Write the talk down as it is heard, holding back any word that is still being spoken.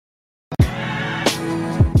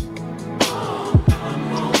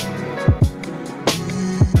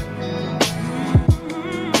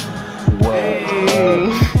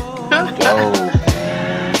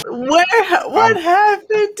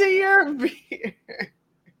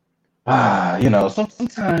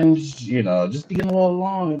sometimes, just to get a little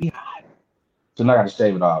long, it'd be hot. So now I got to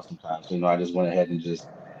shave it off sometimes. I just went ahead and just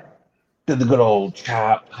did the good old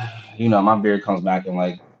chop. My beard comes back in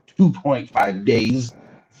like 2.5 days.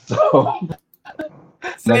 So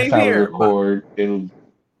next Same time we here. record, it'll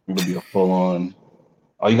be a full on.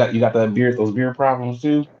 Oh, you got that beard, those beard problems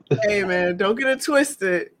too? Hey man, don't get it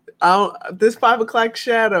twisted. This 5 o'clock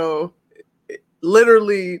shadow.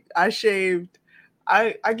 Literally, I shaved.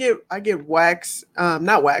 I get wax,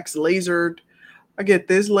 not wax, lasered. I get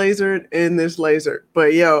this lasered and this lasered.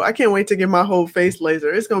 But yo, I can't wait to get my whole face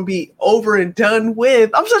lasered. It's gonna be over and done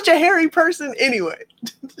with. I'm such a hairy person anyway.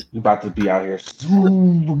 You about to be out here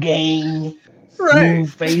smooth gang, Right.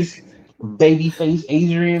 smooth face, baby face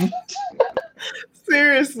Adrian.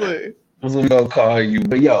 Seriously. That's what I'm gonna call you.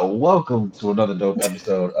 But yo, welcome to another dope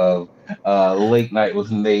episode of Late Night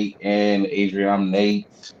with Nate and Adrian. I'm Nate.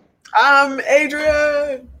 I'm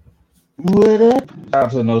Adrian. What up? Shout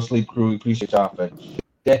out to the No Sleep Crew. We appreciate y'all for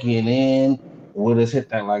checking in with us. Hit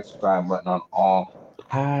that like, subscribe button on all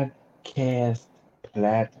podcast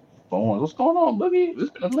platforms. What's going on, Boogie?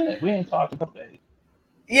 It's been a minute. We ain't talked about that.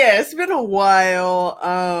 Yeah, it's been a while.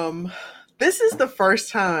 This is the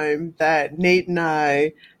first time that Nate and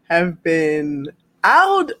I have been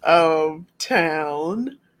out of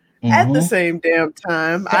town at the Mm-hmm. same damn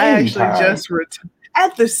time. I Same actually time. just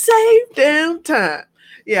at the same damn time.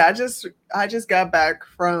 Yeah, I just got back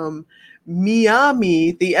from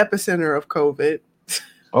Miami, the epicenter of COVID.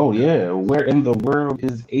 Oh yeah. Where in the world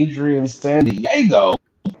is Adrian San Diego?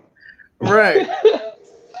 Right.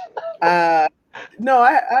 Uh no,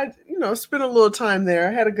 I spent a little time there.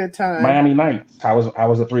 I had a good time. Miami Nights. How was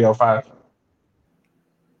the 305?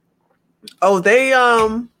 Oh, they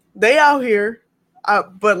out here.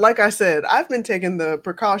 But like I said, I've been taking the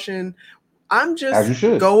precaution. I'm As you just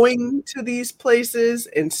should. going to these places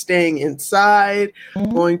and staying inside,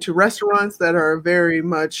 Mhm. going to restaurants that are very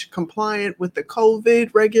much compliant with the COVID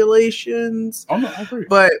regulations. Oh no, I agree.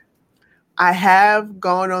 But I have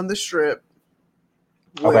gone on the strip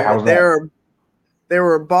Okay, how where was that? there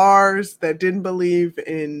were bars that didn't believe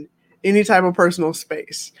in any type of personal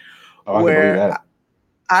space, Oh, I can believe where that.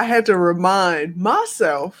 I had to remind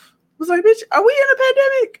myself, I was like, bitch, are we in a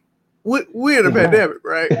pandemic? We in a Think about pandemic,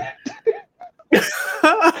 right? it.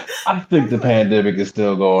 I think the pandemic is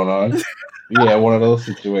still going on. Yeah, one of those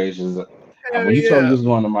situations. Hell When you told me yeah. you was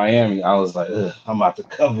going to Miami, I was like, ugh, I'm about to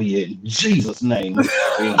cover you in Jesus' name.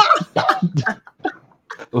 You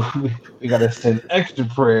we gotta send extra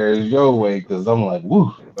prayers your way because I'm like,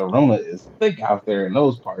 woo, the Rona is thick out there in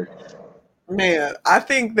those parts. Man, I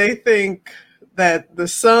think they think that the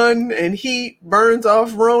sun and heat burns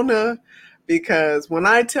off Rona because when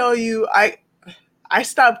I tell you, I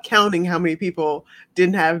stopped counting how many people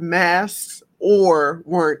didn't have masks or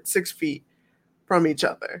weren't 6 feet from each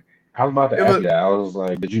other. I was about to It ask was you that. I was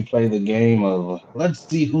like, did you play the game of let's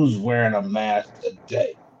see who's wearing a mask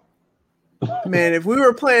today? Man, if we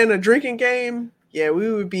were playing a drinking game, yeah,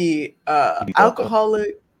 we would be You'd be fucked up.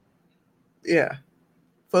 alcoholic. Yeah,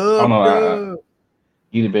 Oh no, fucked up.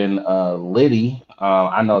 you'd have been Liddy.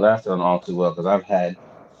 I know that's done all too well because I've had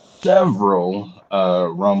several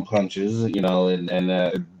rum punches, and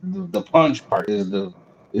the punch part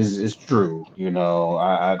is true.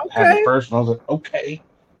 I had the Okay. first one. I was like, okay,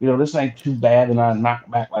 this ain't too bad, and I knocked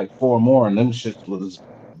back like four more, and them shits was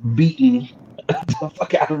beating the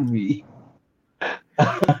fuck out of me.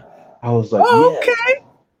 I was like, yes, Okay.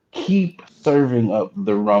 keep serving up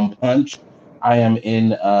the rum punch. I am in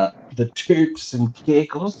the Turks and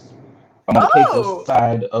Caicos. I'm on the Caicos Oh.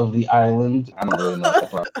 side of the island. I don't really know if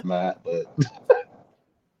that's where I'm at, but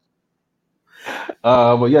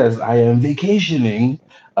yes, I am vacationing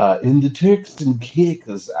in the Turks and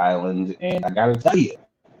Caicos Island, and I gotta tell you,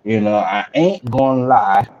 I ain't gonna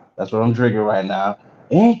lie. That's what I'm drinking right now.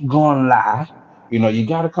 Ain't gonna lie. You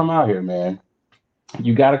gotta come out here, man.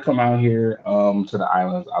 You gotta come out here to the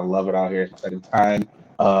islands. I love it out here. It's the second time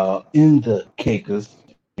in the Caicos,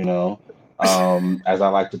 as I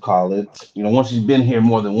like to call it. Once you've been here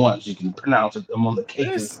more than once, you can pronounce it. I'm on the This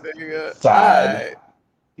Caicos nigga. side,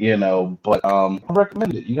 Alright. but I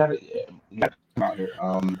recommend it. You gotta come out here.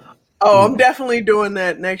 Oh, You I'm know, definitely doing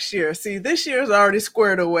that next year. See, this year's already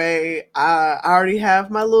squared away. I already have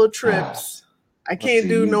my little trips. I let's can't see,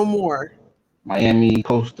 do you no more. Miami, even in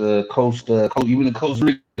Costa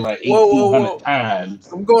Rica like Whoa, whoa, 1,800 whoa. times.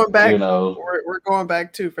 I'm going You back. know, We're going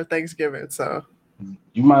back too for Thanksgiving. So,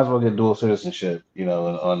 you might as well get dual citizenship. In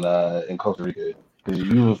Costa Rica because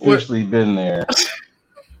you've what? officially been there.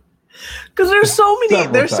 Because Several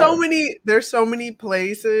times. there's so many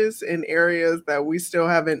places and areas that we still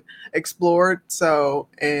haven't explored. So,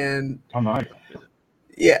 and Oh no,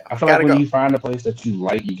 yeah, I feel like gotta when go. you find a place that you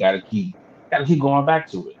like, you gotta keep going back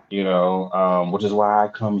to it. Which is why I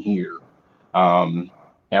come here. Um,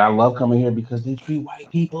 and I love coming here because they treat white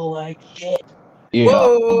people like shit.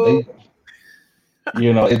 Whoa,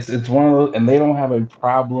 It's one of those, and they don't have a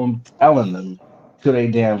problem telling them to their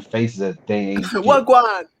damn faces that they ain't shit. what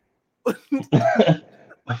guan?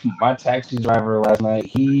 My taxi driver last night,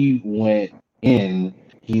 he went in.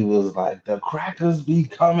 He was like, "The crackers be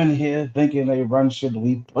coming here thinking they run shit.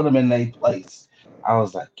 We put them in their place." I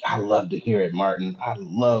was like, "I love to hear it, Martin. I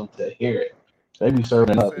love to hear it." They be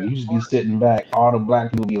serving He up, and said, you just be sitting back. All the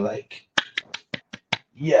black people be like,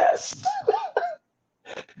 "Yes,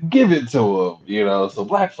 give it to them." So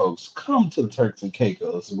black folks come to the Turks and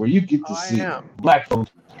Caicos, where you get to "I see am." black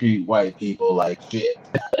folks treat white people like shit.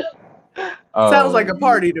 Sounds like Oh, a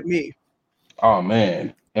party to me. oh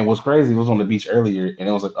man. And what's crazy, it was on the beach earlier and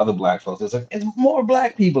it was like other black folks. It's like it's more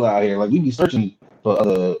black people out here. Like we be searching for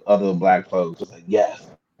other black folks. It's like, yes,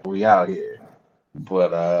 we out here.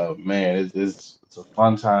 But man, it's a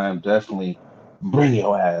fun time. Definitely bring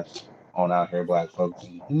your ass on out here, black folks,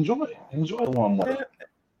 and enjoy it. Enjoy the warm weather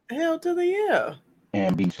Hell to the yeah.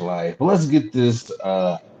 and beach life. But let's get this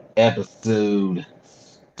episode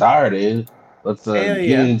started. Let's Hell get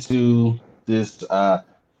yeah. into this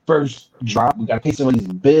first drop. We got to pay some of these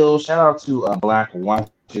bills. Shout out to Black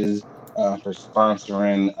Watches for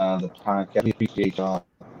sponsoring the podcast. We appreciate y'all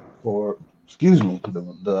for, excuse me,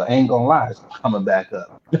 the ain't gonna lie, it's coming back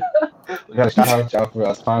up. We got to shout out y'all for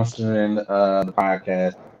sponsoring the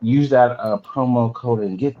podcast. Use that promo code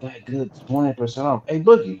and get that good 20% off. Hey,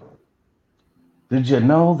 Boogie, did you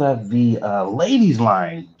know that the ladies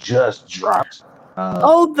line just dropped?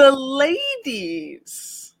 Oh, the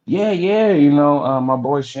ladies. Yeah. My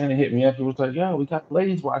boy Shannon hit me up. He was like, "Yo, we got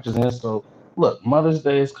ladies watches in." So, look, Mother's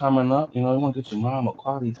Day is coming up. You want to get your mom a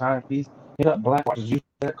quality timepiece? Hit up Black Watches. Use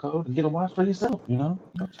that code and get a watch for yourself.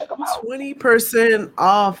 Check them out. 20%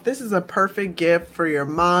 off. This is a perfect gift for your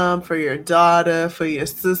mom, for your daughter, for your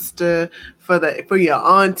sister, for your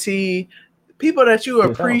auntie, people that you For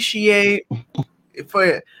yourself. appreciate.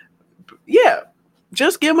 For yeah,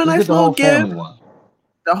 just give them a Just get nice the little whole gift. family one.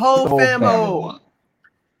 The Get whole the whole family one.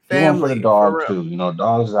 Get one for the family for dog real. too.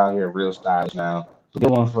 Dogs out here real stylish now. So get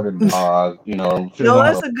one for the dog. Sure they No, don't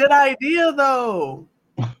have that's a good idea though.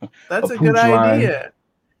 a That's a good pooch line. idea.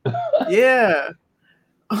 Yeah.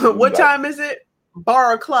 You What got time is it?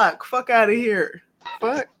 Bar o'clock. Fuck out of here.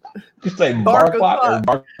 Fuck. you say Bark bar clock or o'clock.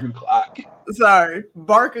 bark clock? Sorry.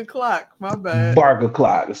 Bark o'clock. My bad. Bark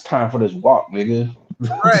o'clock. It's time for this walk, nigga.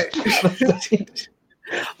 Right. It's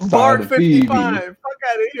time Bark to feed me. 55. Fuck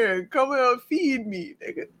out of here. Come here and feed me,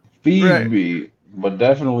 nigga. Feed Right. me. But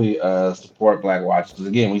definitely support Black Watches. Because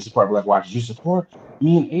again, when you support Black Watches, you support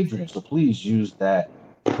me and Adrian. So please use that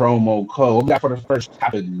promo code. What we got for the first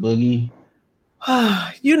topic, Boogie?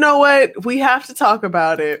 You know what? We have to talk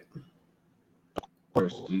about it. Of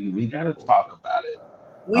course, we gotta talk about it.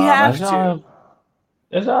 We have to.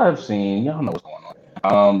 As y'all have seen, y'all know what's going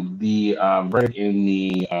on. The verdict in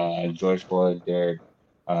the George Floyd, Derek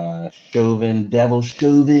Chauvin, Devil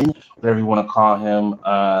Chauvin, whatever you want to call him,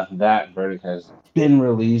 that verdict has been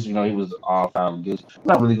released. He was all found guilty. I'm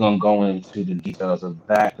not really going to go into the details of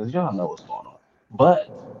that because y'all know what's going on. But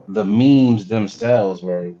the memes themselves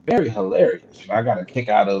were very hilarious. I got a kick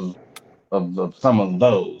out of some of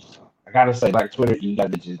those. I got to say, Black Twitter, you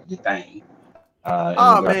got to do your thing in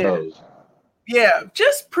Oh regards to man. those. Yeah,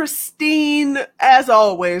 just pristine as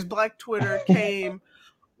always. Black Twitter came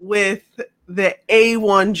with the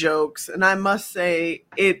A1 jokes, and I must say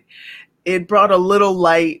it brought a little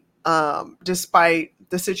light, despite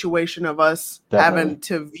the situation of us Definitely. having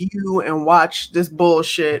to view and watch this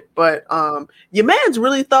bullshit. But your man's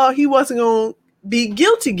really thought he wasn't gonna be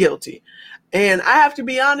guilty, and I have to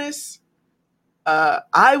be honest,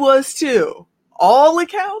 I was too. All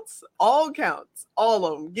counts, all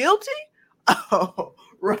of them guilty. Oh,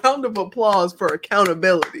 round of applause for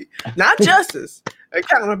accountability, not justice,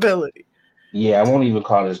 accountability. Yeah, I won't even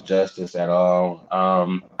call this justice at all.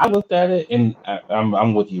 I looked at it and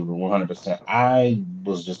I'm with you 100%. I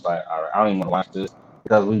was just like, all right, I don't even want to watch this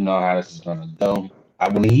because we know how this is gonna go.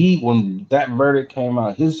 When that verdict came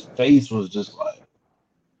out, his face was just like,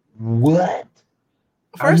 what?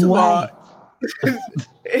 First of all, What?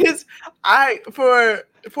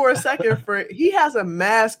 for a second, he has a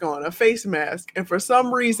mask on, a face mask, and for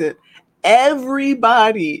some reason,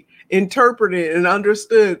 everybody interpreted and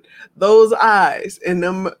understood those eyes and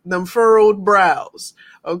them furrowed brows.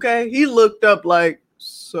 Okay, he looked up like,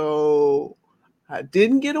 So I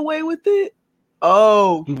didn't get away with it?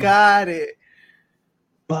 Oh, got it.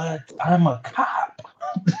 But I'm a cop.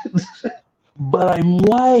 But I'm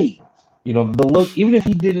white. You know, the look, even if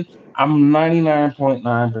he didn't, I'm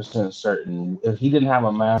 99.9% certain if he didn't have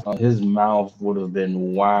a mask on, his mouth would have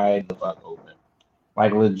been wide the fuck open.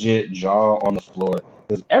 Like legit jaw on the floor.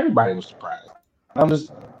 Because everybody was surprised.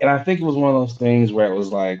 And I think it was one of those things where it was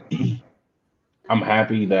like, I'm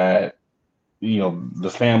happy that,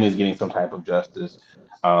 the family is getting some type of justice.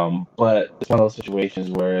 But it's one of those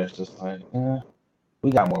situations where it's just like,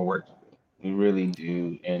 we got more work to do. We really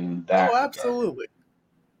do in Oh, that regard. absolutely.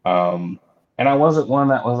 Um, and I wasn't one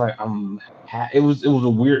that was like it was a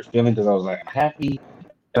weird feeling because I was like I'm happy,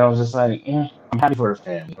 and I was just like I'm happy for her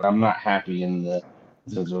family, but I'm not happy in the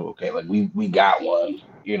sense of okay, like we got one.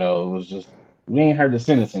 It was just we ain't heard the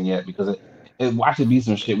sentencing yet because it watch it be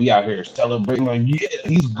some shit. We out here celebrating like yeah,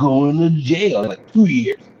 he's going to jail in like 2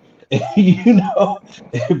 years.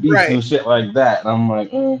 It'd be some Right. shit like that, and I'm like,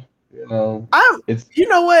 it's You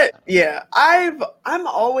know what? Yeah, I'm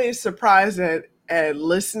always surprised at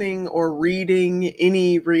listening or reading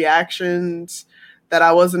any reactions that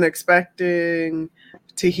I wasn't expecting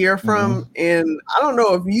to hear from. And I don't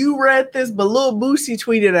know if you read this, but Lil Boosie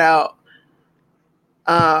tweeted out.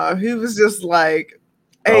 He was just like,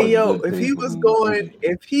 "Hey always a yo, good thing for me.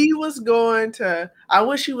 if he was going to, I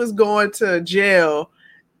wish he was going to jail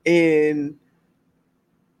in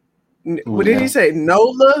what did he Louisiana. say?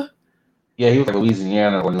 NOLA." Yeah, he was like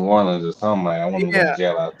Louisiana or New Orleans or something. Like, I want to go to Yeah.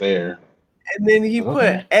 jail out there. And then he Like,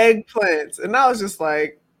 put okay. eggplants. And I was just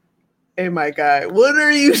like, hey, my guy, what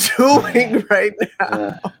are you doing right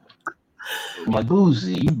now? My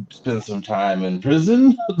Boozy, you spent some time in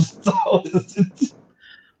prison. So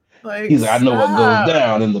Like, he's like, I know what goes stop.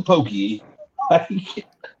 down in the pokey. Like,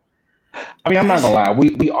 I mean, I'm not gonna lie.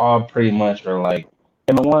 We all pretty much are like,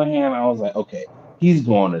 on the one hand, I was like, okay, he's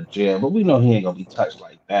going to jail, but we know he ain't gonna be touched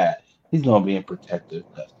like that. He's gonna be in protective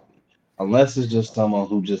custody. Unless it's just someone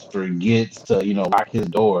who just forgets to, lock his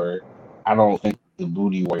door. I don't think the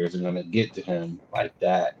booty warriors are gonna get to him like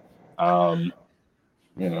that. Um,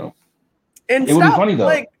 you know, And it would be stop, funny though.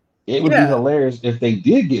 like, It would be yeah. hilarious if they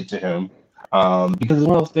did get to him. Because it's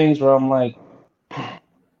one of those things where I'm like,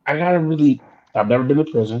 I've never been to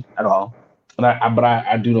prison at all. But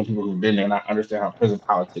I do know people who've been there and I understand how prison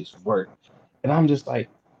politics work. And I'm just like,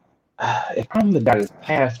 if I'm the guy that's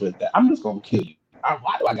passed with that, I'm just gonna kill you.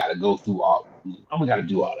 Why do I gotta go through all? I'm gotta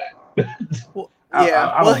do all that. Well, I, yeah.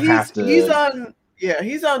 I, I Well, don't have to.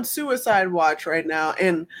 he's on suicide watch right now.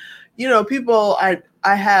 And, people, I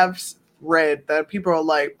have read that people are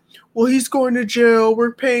like, well, he's going to jail.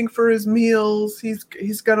 We're paying for his meals. He's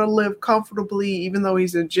gonna live comfortably even though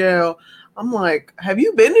he's in jail. I'm like, have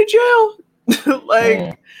you been to jail?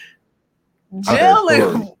 Like, jail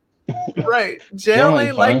ain't right. Jail Jail ain't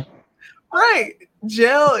ain't like fun. right.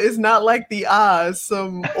 Jail is not like the Oz,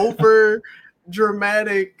 some over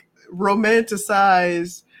dramatic,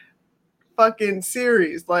 romanticized fucking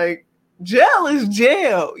series. Like, jail is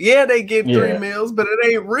jail. Yeah, they get 3 Yeah, meals, but it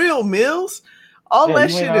ain't real meals. All yeah. that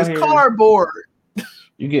You ain't shit out is here. cardboard.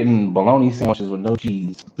 You getting bologna sandwiches with no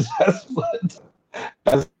cheese. That's what.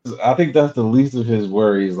 That's, I think that's the least of his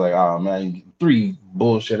worries. Like, oh man, 3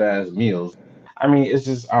 bullshit ass meals. I mean, it's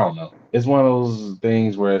just I don't know. It's one of those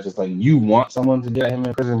things where it's just like you want someone to get him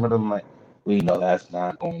in prison, but I'm like, we know that's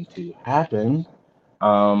not going to happen.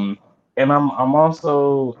 Um, and I'm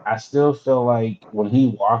also I still feel like when he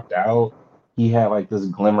walked out, he had like this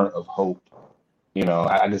glimmer of hope.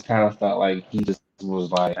 I just kind of felt like he just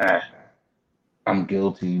was like, I'm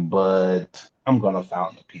guilty, but I'm gonna file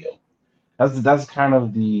an appeal. That's kind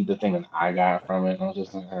of the thing that I got from it. I was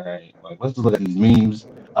just like, all right, like let's just look at these memes.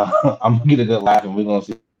 I'm gonna get a good laugh, and we're gonna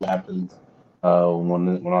see what happens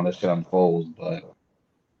when all this shit unfolds. But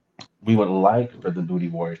we would like for the Booty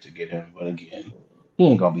Warriors to get him, but again, he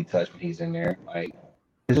ain't gonna be touched when he's in there. Like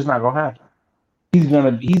it's just not gonna happen. He's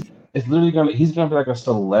gonna be like a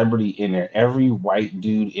celebrity in there. Every white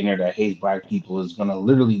dude in there that hates black people is gonna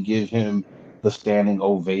literally give him the standing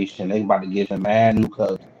ovation. They about to give him mad new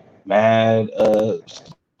cups, mad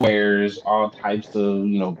squares, all types of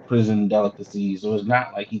prison delicacies. So it's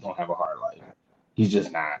not like he's gonna have a hard life. He's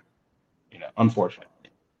just not, unfortunate.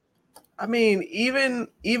 I mean, even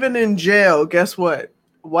in jail, guess what?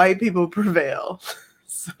 White people prevail.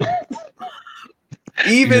 So,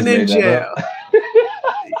 You even just in made that jail. up.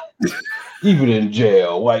 Even in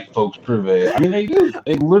jail, white folks prevail. I mean, they do.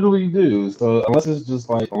 They literally do. So unless it's just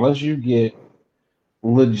like, unless you get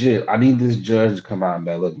legit, I need this judge to come out and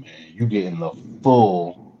be like, look, man, you getting the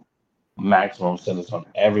full maximum sentence on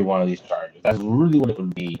every one of these charges. That's really what it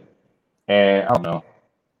would be. And I don't know.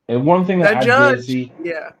 And one thing that That I did judge, see,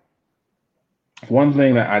 yeah. one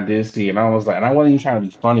thing that I did see, and I was like, and I wasn't even trying to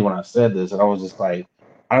be funny when I said this, and I was just like,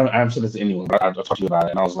 I've said this to anyone, but I talked to you about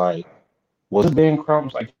it, and I was like, was it Ben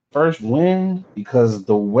Crump's like first win? Because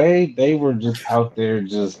the way they were just out there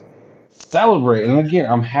just celebrating, and again,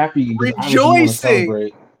 I'm happy because obviously you want to Rejoicing.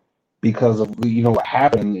 celebrate because of what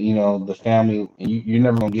happened. The family, and you're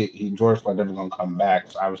never gonna get George Floyd never gonna come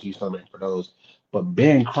back. So obviously you're celebrating for those. But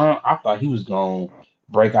Ben Crump, I thought he was gonna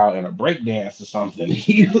break out in a break dance or something.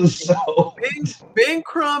 He was so Ben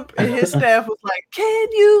Crump and his staff was like, "Can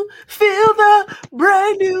you feel the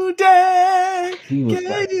brand new day? he was Can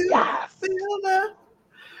like, you yes. feel the?"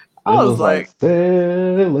 It I was was like like,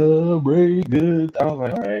 celebrate good. I was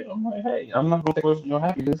like, all right. I'm like, hey, I'm not gonna take away from your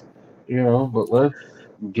happiness, but let's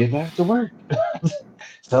get back to work.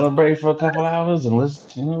 Celebrate for a couple hours and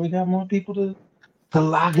let's we got more people to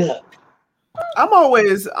lock up. I'm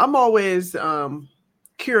always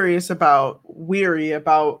curious about weary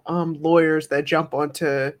about lawyers that jump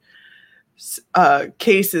onto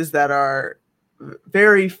cases that are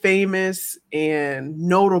very famous and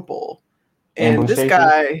notable. And Ambulance this chases.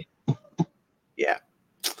 guy, yeah,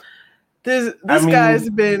 this I this mean, guy's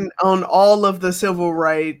been on all of the civil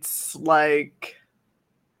rights, like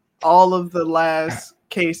all of the last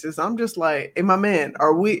cases. I'm just like, hey, my man,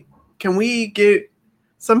 can we get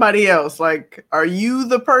somebody else? Like, are you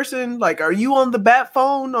the person? Like, are you on the bat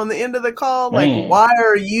phone on the end of the call? Like, man, why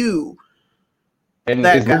are you and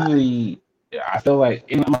that it's guy? literally. I feel like,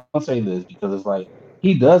 and I'm gonna say this because it's like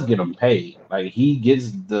he does get them paid. Like he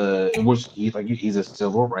gets which he's a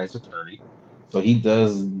civil rights attorney, so he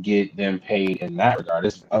does get them paid in that regard.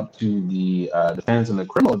 It's up to the defense and the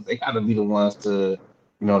criminals. They got to be the ones to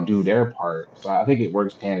do their part. So I think it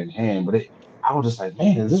works hand in hand. But I was just like,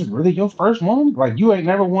 man, is this really your first one? Like you ain't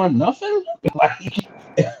never won nothing. Like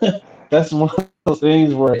that's one of those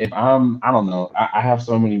things where if I don't know, I have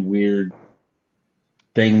so many weird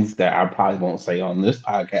things that I probably won't say on this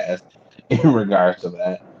podcast in regards to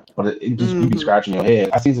that. But it just you be Mm-hmm. scratching your head.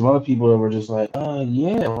 I seen some other people that were just like,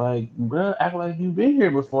 yeah, like bro, act like you've been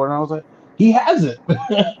here before, and I was like, he hasn't.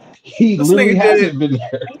 He This literally nigga did. hasn't been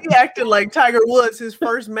there. He acted like Tiger Woods, his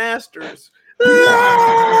first Masters. Yeah.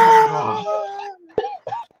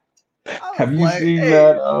 I Have was you like, seen hey,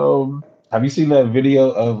 that? Have you seen that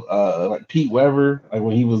video of like Pete Weber, like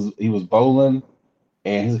when he was bowling,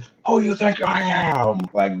 and he's like, "Who you think I am?"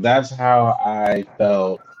 Like that's how I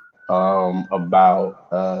felt about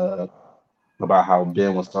how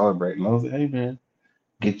Ben was celebrating. I was like, "Hey man,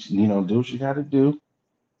 do what you got to do.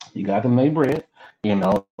 You got to make bread.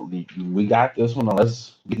 We got this one. Now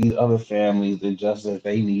let's get these other families the justice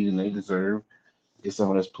they need and they deserve. Get some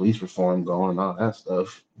of this police reform going and all that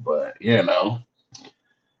stuff. But yeah,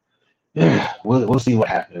 we'll see what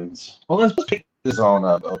happens. Well, let's pick this on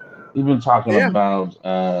up. Though. We've been talking yeah, about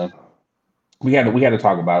we had to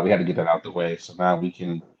talk about it. We had to get that out the way. So now we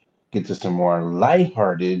can get to some more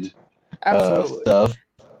lighthearted absolutely. stuff.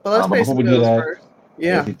 But let's But pay before some we do bills that, first. let's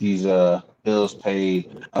Yeah, get these bills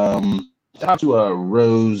paid. Shout out to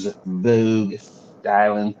Rose Vogue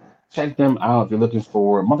Styling. Check them out if you're looking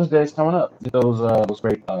for Mother's Day is coming up. Get those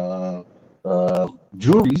great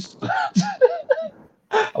jewelries.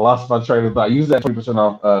 I lost my train of thought. Use that 20%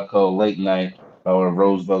 off code late night or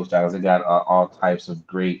Rose Vogue Styles. They got all types of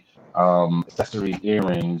great accessories,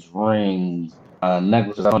 earrings, rings,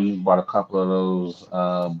 necklaces. I know you bought a couple of those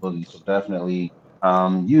boogies, so definitely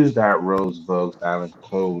use that Rose Vogue Styling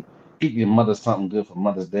code. Get your mother something good for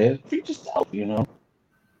Mother's Day. Treat yourself.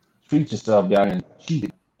 Treat yourself down and keep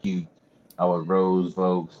it cute. Our Rose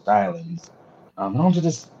Vogue Stylings. On to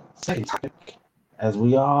this second topic. As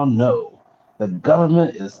we all know, the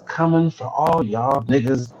government is coming for all y'all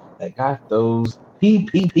niggas that got those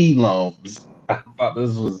PPP loans. I thought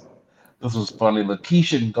this was funny.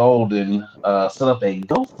 Lakeisha Golden set up a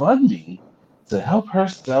GoFundMe to help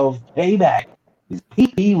herself pay back these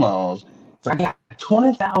PPP loans. So I got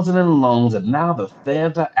 20,000 in loans, and now the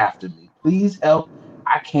feds are after me. Please help.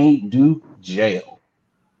 I can't do jail.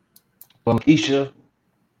 So Lakeisha,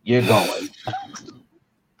 you're going.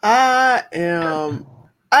 I am.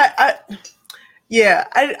 I yeah.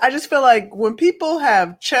 I just feel like when people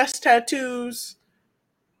have chest tattoos,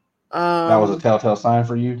 That was a um, telltale sign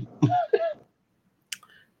for you.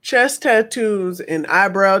 chest tattoos and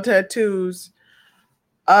eyebrow tattoos,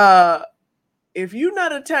 uh, if you're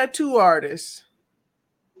not a tattoo artist,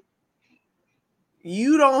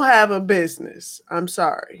 you don't have a business. I'm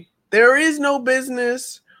sorry. There is no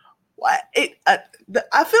business.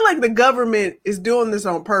 I feel like the government is doing this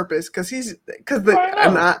on purpose because I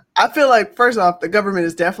know. I feel like first off the government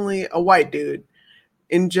is definitely a white dude,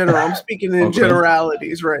 in general. I'm speaking in Okay.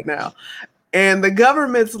 generalities right now. And the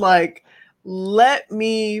government's like, let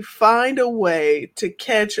me find a way to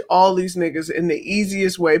catch all these niggas in the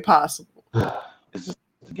easiest way possible. It's just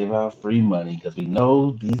to give out free money because we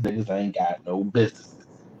know these niggas ain't got no business.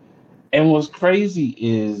 And what's crazy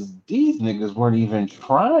is these niggas weren't even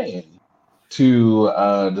trying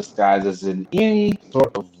to disguise us in any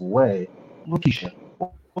sort of way. Lakeisha,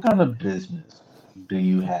 what kind of business do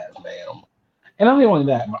you have, ma'am? And not only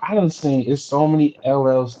that, but I done seen it's so many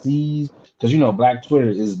LLCs because Black Twitter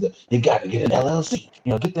is you got to get an LLC.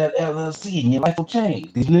 Get that LLC and your life will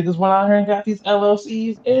change. These niggas went out here and got these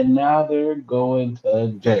LLCs and now they're going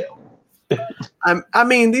to jail. I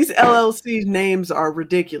mean, these LLC names are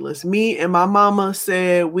ridiculous. Me and my mama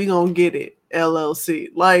said we gonna get it LLC.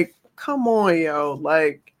 Like, come on, yo.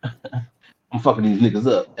 Like, I'm fucking these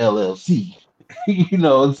niggas up, LLC.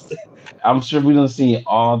 I'm sure we done seen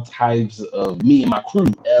all types of me and my crew,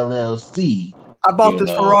 LLC. I bought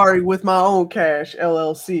this Ferrari with my own cash,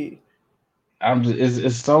 LLC.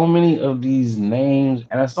 It's so many of these names,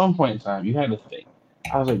 and at some point in time, you had to think.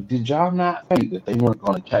 I was like, did y'all not think that they weren't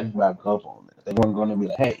going to catch back up on this? They weren't going to be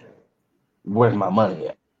like, hey, where's my money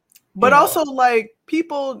at? But also, like,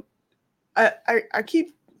 people, I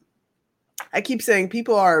keep saying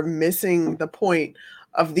people are missing the point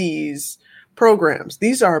of these programs.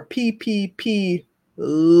 These are PPP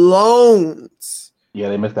loans. Yeah,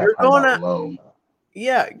 they missed that part about the loan.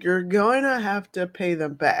 Yeah, you're going to have to pay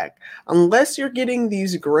them back. Unless you're getting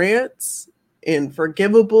these grants and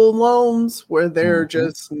forgivable loans where they're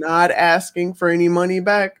just not asking for any money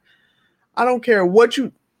back. I don't care what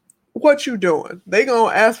you doing. They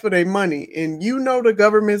going to ask for their money. And the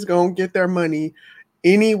government's going to get their money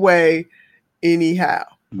anyway, anyhow.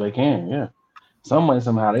 They can, yeah. Some way,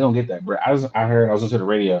 somehow, they going to get that. I was listening to the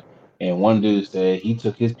radio, and one dude said he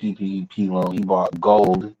took his PPP loan, he bought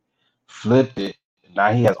gold, flipped it.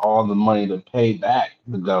 Now he has all the money to pay back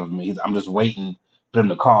the government. I'm just waiting for them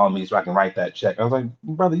to call me so I can write that check. I was like,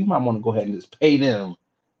 brother, you might want to go ahead and just pay them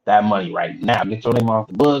that money right now. Get your name off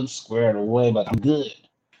the books, square it away, but I'm good.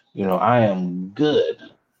 I am good.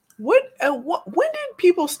 When did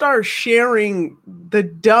people start sharing the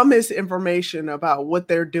dumbest information about what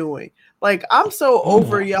they're doing? Like, I'm so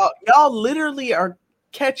over y'all. Y'all literally are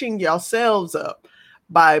catching yourselves up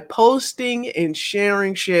by posting and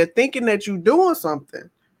sharing shit, thinking that you're doing something,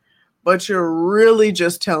 but you're really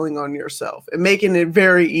just telling on yourself and making it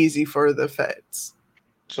very easy for the feds.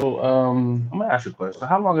 So, I'm gonna ask you a question.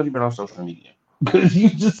 How long have you been on social media? Because you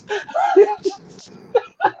just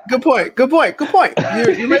Good point.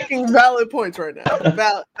 You're making valid points right now.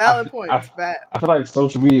 Valid points. I feel like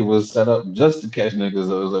social media was set up just to catch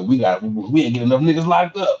niggas. It was like we ain't getting enough niggas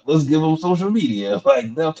locked up. Let's give them social media.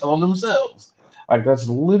 Like they'll tell them themselves. Like that's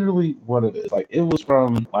literally what it is. Like it was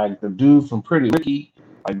from like the dude from Pretty Ricky.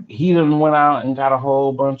 Like he done went out and got a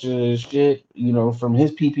whole bunch of shit, from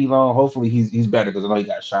his PP loan. Hopefully he's better because I know he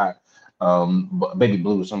got shot. Baby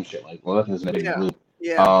Blue or some shit like. Well, that's Baby Blue.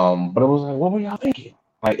 Yeah. But it was like, what were y'all thinking?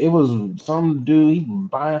 Like it was some dude he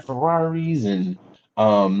buying Ferraris and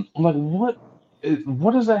I'm like, what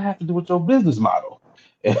does that have to do with your business model?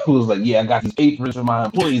 And it was like, yeah, I got these aprons for my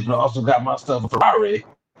employees, but I also got myself a Ferrari.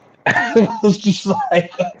 It was just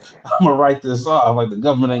like, I'm gonna write this off. Like the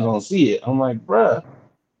government ain't gonna see it. I'm like, bruh,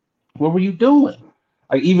 what were you doing?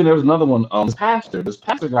 Like even there was another one. This pastor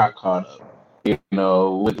got caught up,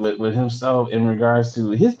 with himself in regards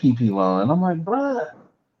to his PP loan, and I'm like, bruh.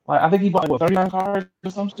 Like I think he bought 39 cars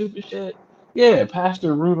or some stupid shit. Yeah,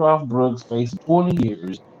 Pastor Rudolph Brooks faced 20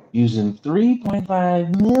 years using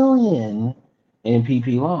 $3.5 million in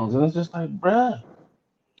PP loans, and it's just like, bruh.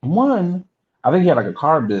 One, I think he had like a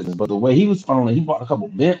car business, but the way he was funneling, he bought a couple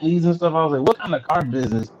Bentleys and stuff. I was like, what kind of car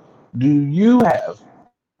business do you have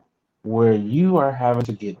where you are having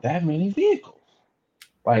to get that many vehicles?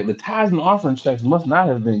 Like the tithes and offering checks must not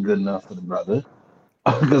have been good enough for the brother,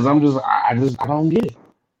 because I don't get it.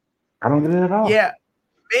 I don't get it at all. Yeah,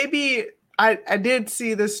 maybe I did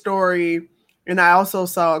see this story, and I also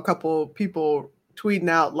saw a couple people tweeting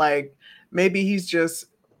out like maybe he's just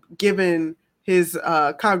giving his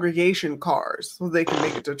congregation cars so they can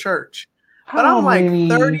make it to church. But I'm like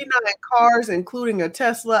 39 cars, including a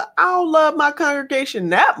Tesla. I don't love my congregation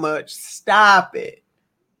that much. Stop it.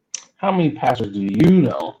 How many pastors do you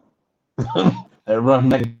know that run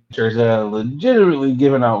mega churches that are legitimately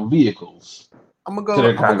giving out vehicles? I'm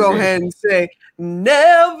gonna go ahead and say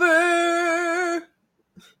never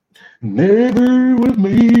would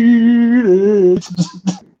made it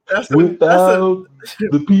without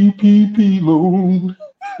the PPP loan.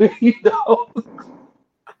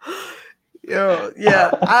 Yo,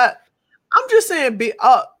 yeah, I'm just saying,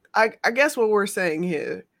 I guess what we're saying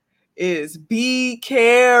here is be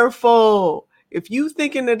careful. If you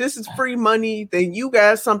thinking that this is free money, then you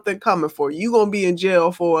got something coming for you. You're going to be in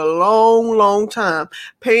jail for a long, long time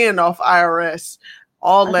paying off IRS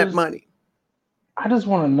all that money. I just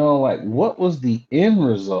want to know, like, what was the end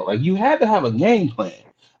result? Like, you had to have a game plan.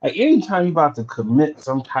 Like, anytime you're about to commit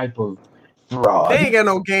some type of fraud, they ain't got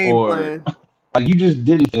no game plan. Like, you just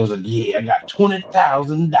didn't. It was like, yeah, I got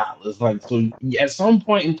 $20,000. Like, so at some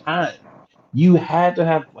point in time, you had to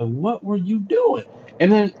have, like, what were you doing?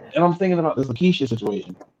 And I'm thinking about this Lakeisha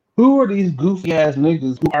situation. Who are these goofy ass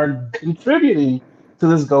niggas who are contributing to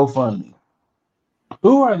this GoFundMe?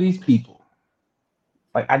 Who are these people?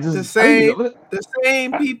 Like, the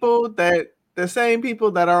same people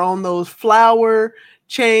that are on those flower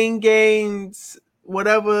chain gangs,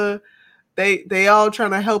 whatever. They all trying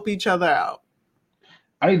to help each other out.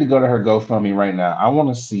 I need to go to her GoFundMe right now. I want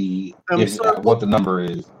to see what the number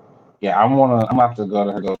is. Yeah, I'm about to go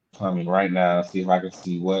to her GoFundMe right now, see if I can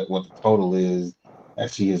see what the total is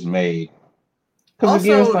that she has made. Because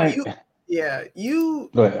again, it's like, go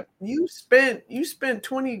ahead. You spent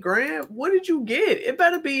 20 grand. What did you get? It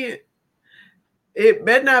better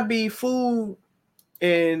not be food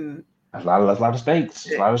and a lot of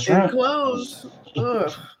steaks, a lot of shrimp, and clothes.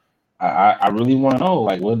 Ugh. I really want to know,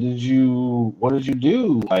 like, what did you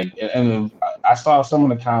do? Like, and I saw some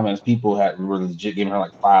of the comments, people had really legit giving her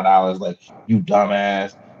like $5, like, you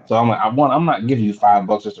dumbass. So I'm like, I'm not giving you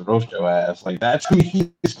 $5 just to roast your ass. Like, that to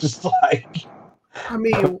me is just like, I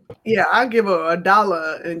mean, yeah, I give her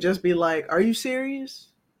 $1 and just be like, are you serious?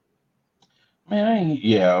 Man, I give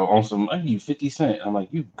you 50 cents. I'm like,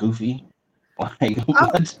 you goofy. Like,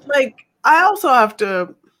 what? I also have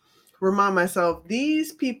to remind myself,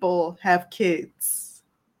 these people have kids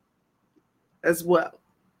as well.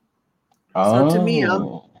 So to me,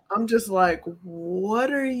 I'm just like,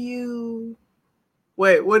 what are you?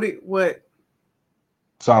 Wait, what?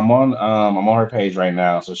 So I'm on her page right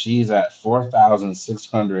now. So she's at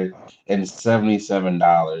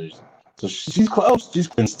 $4,677. So she's close. She's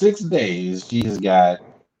in 6 days. She has got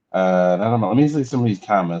I don't know. Let me see some of these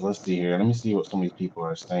comments. Let's see here. Let me see what some of these people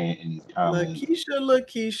are saying in these comments.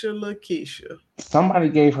 Lakeisha. Somebody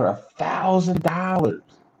gave her $1,000.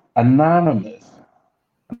 Anonymous.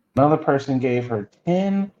 Another person gave her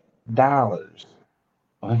 $10.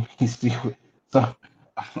 Let me see. So,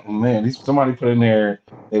 oh man, somebody put in there.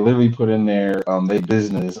 They literally put in there their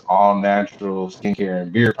business, all natural skincare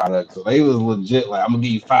and beer products. So they was legit like, I'm gonna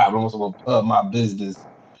give you $5. I'm also gonna plug my business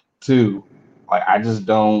too. Like, I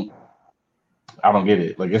don't get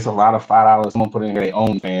it. Like, it's a lot of $5. Someone put in here their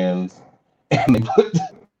OnlyFans, and they put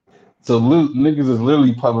niggas is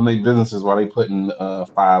literally plugging their businesses while they putting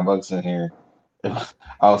 $5 in here.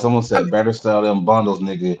 Oh, someone said better sell them bundles,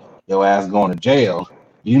 nigga. Your ass going to jail.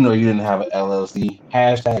 You know you didn't have an LLC.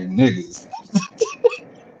 Hashtag niggas.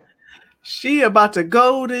 She about to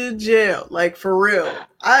go to jail, like, for real.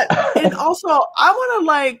 And also I want to,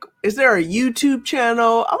 like, is there a YouTube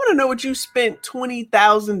channel? I want to know what you spent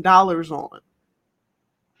 $20,000 on.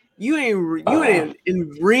 You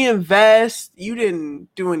didn't reinvest. You didn't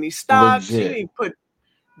do any stocks. Legit. You didn't put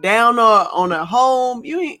down on a home.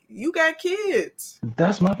 You got kids.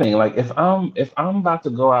 That's my thing. Like, if I'm about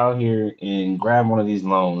to go out here and grab one of these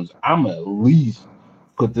loans, I'm at least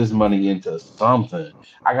put this money into something.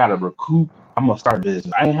 I gotta recoup. I'm gonna start a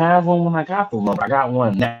business. I didn't have one when I got the loan. I got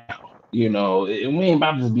one now. You know, we ain't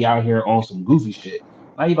about to just be out here on some goofy shit.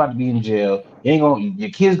 Now you about to be in jail.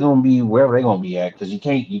 Your kids gonna be wherever they gonna be at because you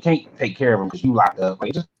can't take care of them because you locked up.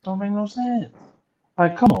 Like, it just don't make no sense.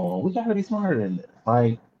 Like, come on, we gotta be smarter than this.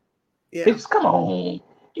 Like, come on.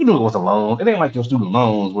 You knew it was a loan. It ain't like your student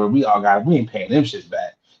loans where we ain't paying them shits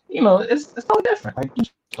back. You know, it's totally different. Like,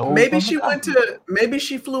 maybe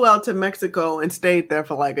she flew out to Mexico and stayed there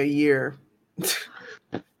for like a year.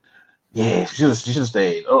 Yeah, she should have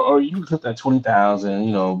stayed. Or you took that 20,000,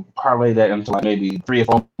 you know, parlay that into like maybe 3 or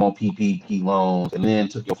 4 more PPP loans, and then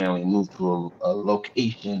took your family and moved to a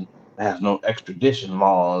location that has no extradition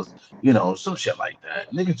laws, you know, some shit like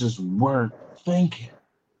that. Niggas just weren't thinking.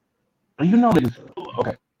 You know, niggas.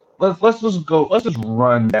 Okay, let's just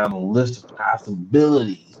run down a list of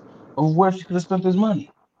possibilities of where she could have spent this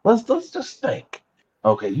money. Let's just think.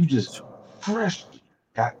 Okay, you just fresh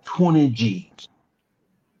got 20 G's.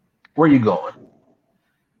 Where you going?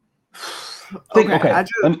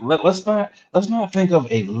 Let's not think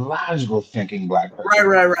of a logical thinking black person.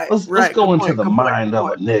 Right. Let's go into the mind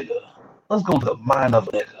of a nigga. Let's go into the mind of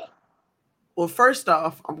a nigga. Well, first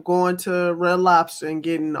off, I'm going to Red Lobster and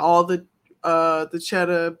getting all the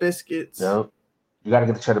cheddar biscuits. Yep. You gotta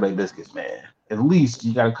get the cheddar bay biscuits, man. at least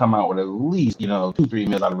you got to come out with at least 2-3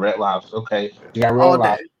 meals out of Red Lobster. Okay, you got Red all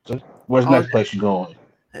day, Lobster. Where's the all next day. place you going?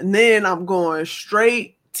 And then I'm going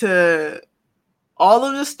straight to all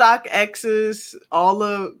of the stock X's,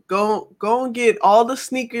 go and get all the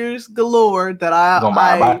sneakers galore that You gonna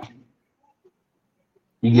buy a I bike?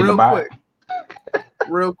 You getting a real bike?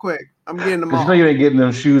 quick. I'm getting them Because you know all. you ain't getting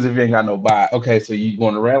them shoes if you ain't got no bike. Okay, so you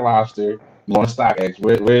going to Red Lobster, you going to StockX.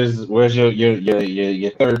 Where's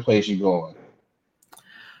your third place you going?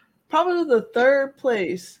 Probably the third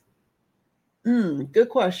place. Good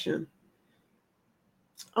question.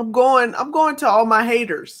 I'm going to all my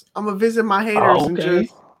haters. I'm gonna visit my haters Oh, okay.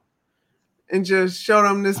 and just show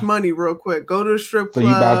them this money real quick. Go to the strip So you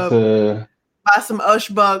about club, to buy some Ush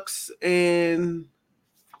bucks, and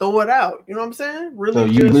throw it out. You know what I'm saying? so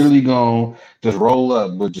Really, you just literally gonna just roll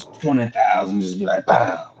up with just 20,000, just be like,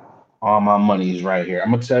 bam, all my money is right here.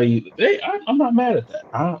 I'm gonna tell you, hey, I'm not mad at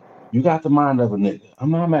that. You got the mind of a nigga.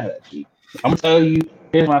 I'm not mad at you. I'm gonna tell you,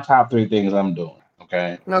 here's my top three things I'm doing.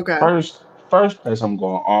 Okay. okay. First place I'm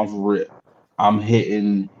going off rip. I'm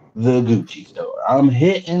hitting the Gucci store. I'm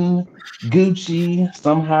hitting Gucci,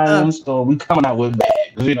 some high Uh, end store. We coming out with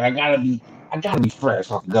bags. I gotta be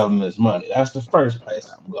fresh off the government's money. That's the first place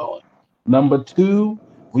I'm going. Number two,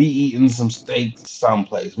 we eating some steaks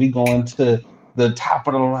someplace. We going to the top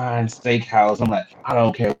of the line steakhouse. I'm like, I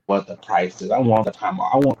don't care what the price is. I want the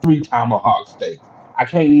tomahawk. I want 3 tomahawk steaks. I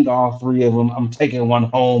can't eat all three of them. I'm taking one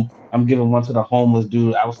home. I'm giving one to the homeless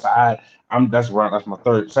dude outside. That's my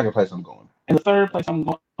second place I'm going. And the third place I'm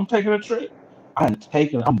taking a trip. I'm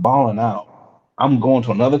balling out. I'm going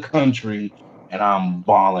to another country and I'm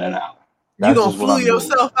balling out. you That's gonna just what flew I'm doing.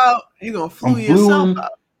 yourself out? You gonna I'm flew yourself fluent.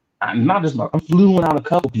 out? I'm fluing out a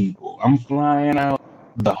couple people. I'm flying out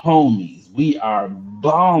the homies. We are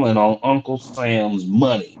balling on Uncle Sam's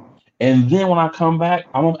money. And then when I come back,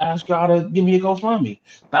 I'm gonna ask y'all to give me a GoFundMe.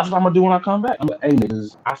 That's what I'm gonna do when I come back. I'm like, hey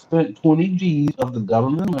niggas, I spent 20 G's of the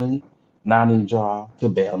government money. Now I need y'all to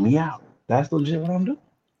bail me out. That's legit what I'm doing.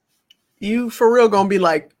 You for real gonna be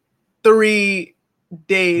like 3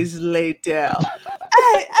 days later.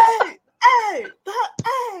 Hey,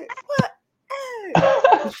 what?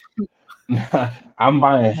 Hey. I'm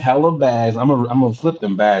buying hella bags. I'm gonna flip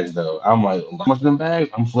them bags though. I'm like, how much them bags?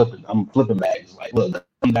 I'm flipping. I'm flipping bags. Like, look,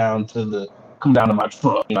 come down to my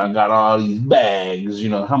truck. I got all these bags.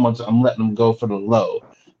 How much I'm letting them go for the low.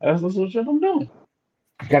 That's what I'm doing.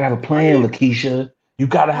 You gotta have a I plan, mean, Lakeisha. You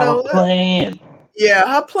gotta have a no, plan. yeah,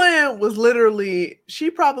 her plan was literally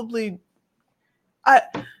I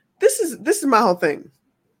this is my whole thing.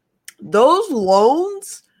 Those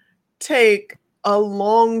loans take a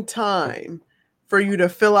long time for you to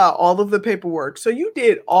fill out all of the paperwork. So you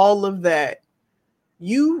did all of that.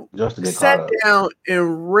 You Just to get caught sat up. down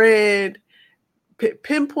and read,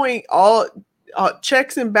 pinpoint all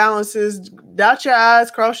checks and balances, dot your I's,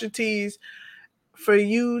 cross your T's, for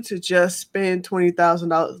you to just spend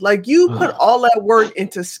 $20,000. Like you put all that work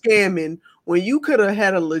into scamming when you could have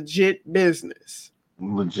had a legit business.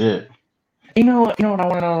 Legit. You know what I want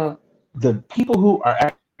to know? The people who are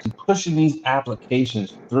actually pushing these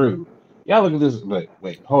applications through. Y'all look at this.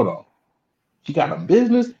 Wait, hold on. She got a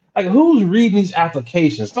business. Like, who's reading these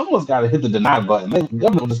applications? Someone's got to hit the deny button. The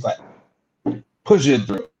government was just like, push it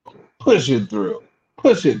through, push it through,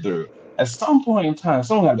 push it through. At some point in time,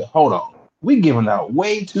 someone got to hold on. We giving out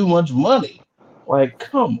way too much money. Like,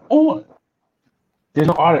 come on. There's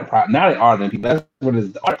no audit process. Now they auditing people. That's what it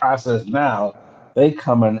is. The audit process now, they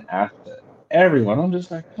coming after everyone. I'm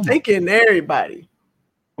just like, come on. Thinking everybody.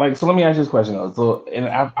 Like, so let me ask you this question though. So, and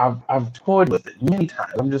I've toyed with it many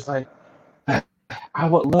times. I'm just like, I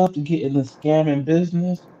would love to get in the scamming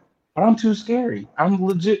business, but I'm too scary. I'm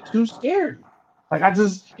legit too scared. Like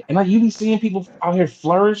and like you be seeing people out here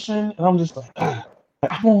flourishing, and I'm just like, I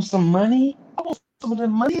want some money. I want some of the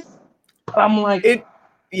money, but I'm like, I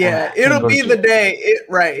can't It'll go to be the jail.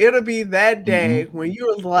 day. It'll be that day Mm-hmm.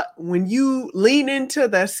 when you lean into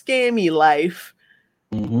the scammy life,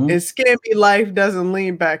 Mm-hmm. and scammy life doesn't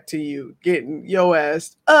lean back to you, getting your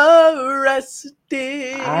ass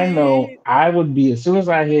arrested. I know I would be as soon as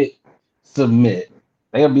I hit submit,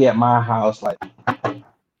 they'll be at my house like,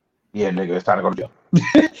 yeah, nigga, it's time to go to jail.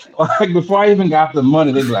 Like before I even got the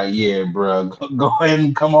money, they'd be like, yeah, bro, go ahead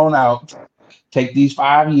and come on out. Take these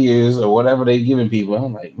 5 years or whatever they giving people.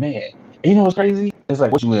 I'm like, man, and you know what's crazy? It's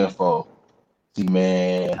like, what you in for? See,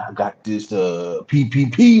 man, I got this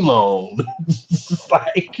PPP loan. It's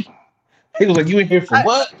like, he was like, you in here for I,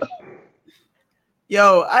 what?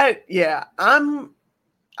 I'm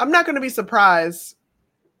not going to be surprised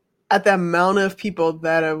at the amount of people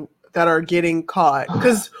that are getting caught,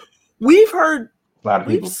 because we've heard A lot of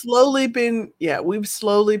we've people. slowly been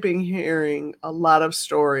hearing a lot of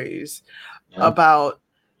stories Yeah. about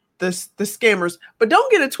the scammers, but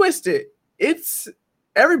don't get it twisted. It's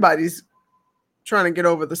everybody's trying to get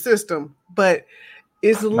over the system, but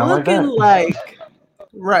it's Not like looking that.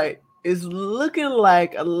 like it's looking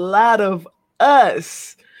like a lot of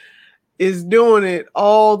us is doing it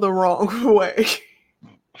all the wrong way.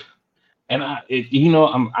 And I ain't seen no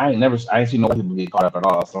white people get caught up at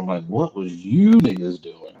all. So I'm like, what was you niggas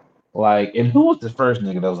doing? Like, and who was the first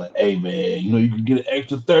nigga that was like, hey man, you can get an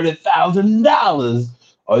extra $30,000.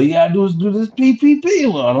 All you gotta do is do this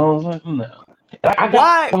PPP loan. I was like, no. I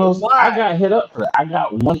got hit up for that. I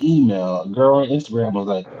got one email. A girl on Instagram was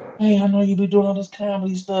like, hey, I know you be doing all this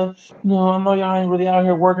comedy stuff. I know y'all ain't really out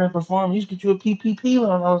here working and performing. You should get you a PPP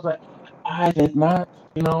loan. I was like, I did not.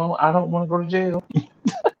 I don't want to go to jail.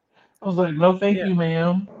 I was like, no, thank you,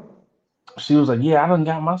 ma'am. She was like, yeah, I done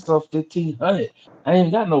got myself 1,500. I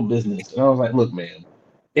ain't got no business. And I was like, look, man,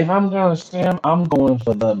 if I'm gonna scam, I'm going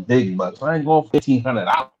for the big bucks. I ain't going for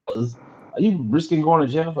 $1,500. Are you risking going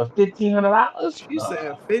to jail for $1,500? She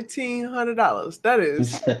said $1,500. That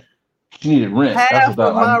is she needed rent. That's half what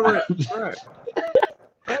of my rent. Right.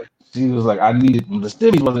 She was like, I needed the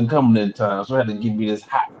stimmy wasn't coming in time, so I had to give me this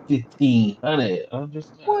hot 1,500. I'm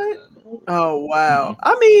just what? Oh wow.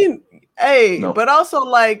 I mean, hey, no. but also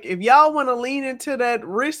like if y'all want to lean into that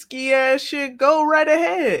risky ass shit, go right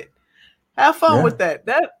ahead. Have fun with that.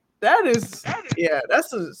 That is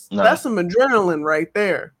that's some adrenaline right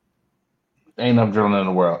there. Ain't enough adrenaline in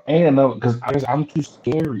the world. Ain't enough because I'm too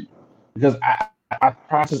scary. Because I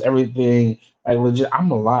process everything like legit.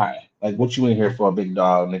 I'm a lie. Like what you in here for, a big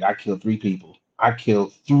dog? Nigga, I killed 3 people. I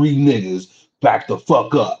killed 3 niggas. Back the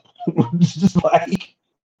fuck up. Just like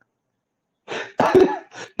and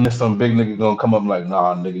then some big nigga gonna come up like,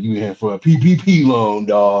 nah, nigga, you in here for a PPP loan,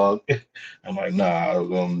 dog. I'm like, nah, I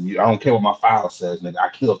don't care what my file says, nigga. I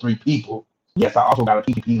killed 3 people. Yes, I also got a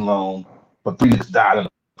PPP loan, but 3 niggas died in the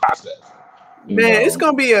process. Man, it's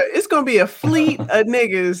gonna be a fleet of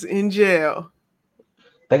niggas in jail.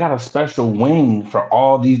 They got a special wing for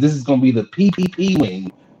all these. This is gonna be the PPP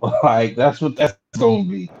wing. Like that's what that's gonna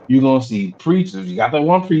be. You're gonna see preachers. You got that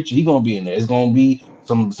one preacher. He gonna be in there. It's gonna be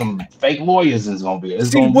some fake lawyers. Is gonna be.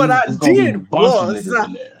 It's gonna be a bunch of niggas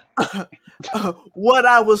in there. What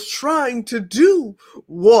I was trying to do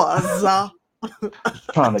was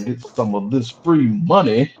trying to get some of this free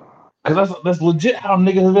money. Because that's legit how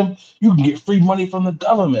niggas have been. You can get free money from the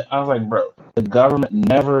government. I was like, bro, the government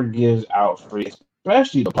never gives out free,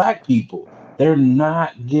 especially the black people. They're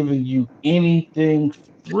not giving you anything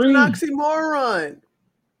free. It's an oxymoron.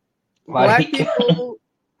 Black people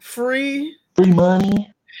free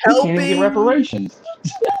money, helping, you can't get reparations.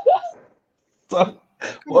 So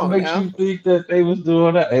what makes you think that they was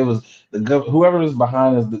doing that? It was whoever was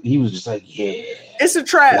behind us. He was just like, yeah, it's a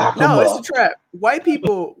trap. No, it's a trap. White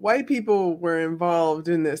people were involved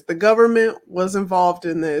in this. The government was involved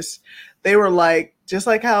in this. They were like, just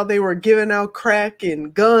like how they were giving out crack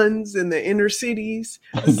and guns in the inner cities.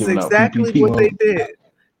 This is exactly what they did.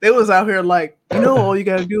 They was out here like, all you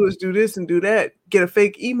gotta do is do this and do that. Get a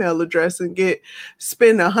fake email address and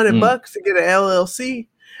spend $100 to get an LLC,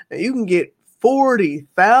 and you can get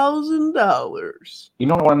 $40,000. You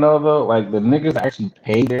know what I know though? Like the niggas actually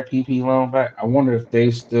paid their PP loan back. I wonder if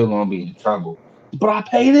they still gonna be in trouble. But I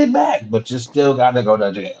paid it back, but you still gotta go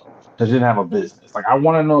to jail because you didn't have a business. Like I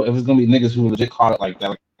want to know if it's gonna be niggas who legit caught it like that.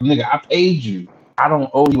 Like, nigga, I paid you. I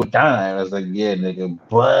don't owe you a dime. I was like, yeah, nigga,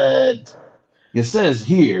 but it says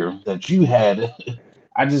here that you had.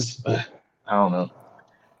 I don't know.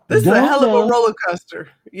 This is a hell of a roller coaster.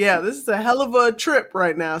 Yeah, this is a hell of a trip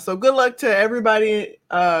right now. So good luck to everybody.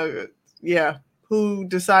 Who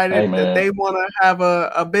decided that they want to have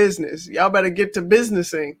a business. Y'all better get to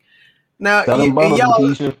businessing. Now,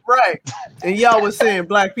 y'all, right? And y'all was saying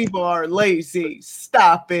black people are lazy.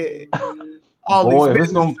 Stop it. Boy, if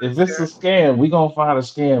it's a scam, we gonna find a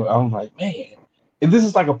scam. I'm like, man, if this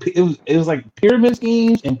is like it was like pyramid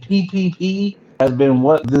schemes and PPP has been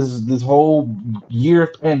what this whole year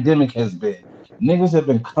of pandemic has been. Niggas have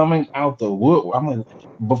been coming out the wood. I'm like,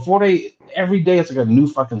 every day it's like a new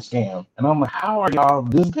fucking scam, and I'm like, how are y'all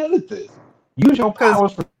this good at this? Use your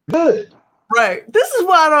powers for good. Right. This is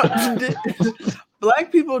why I don't.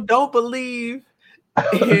 Black people don't believe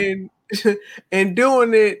in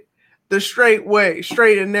doing it the straight way,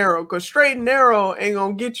 straight and narrow. Because straight and narrow ain't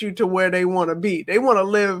gonna get you to where they want to be. They want to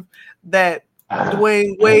live that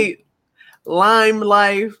Dwayne Wade lime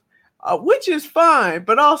life, which is fine.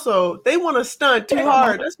 But also, they want to stunt too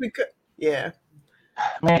hard. That's because, man,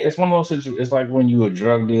 it's one of those situations. It's like when you're a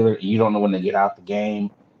drug dealer and you don't know when to get out the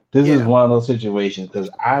game. This is Yeah. one of those situations because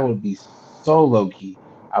I would be so low key.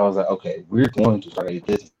 I was like, okay, we're going to start a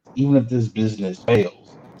business, even if this business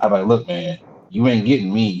fails. I'm like, look, man, you ain't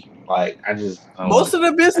getting me. Like, I don't Most know.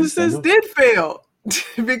 of the I just can't businesses do it. did fail This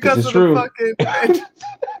because is of the true. fucking.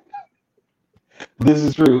 This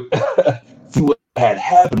is true. See, what had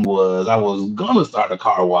happened was I was gonna start a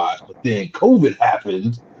car wash, but then COVID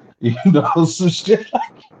happened. Some shit.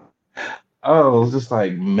 Oh, it was just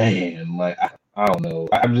like, man, like I don't know.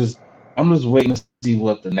 I'm just waiting to see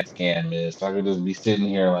what the next scam is. So I could just be sitting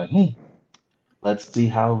here like, let's see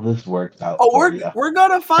how this works out Oh, for you. we're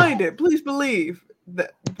gonna find it. Please believe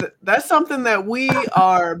that's something that we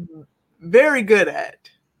are very good at.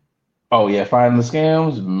 Oh yeah, finding the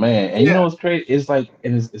scams, man. And you know Yeah. what's crazy? It's like,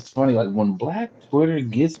 and it's funny, like when Black Twitter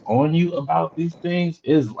gets on you about these things,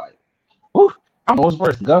 is like, whew, I don't know what's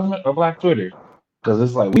worse, government or Black Twitter. Because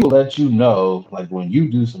it's like we will let you know, like when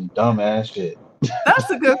you do some dumbass shit. That's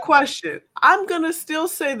a good question. I'm gonna still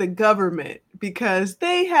say the government because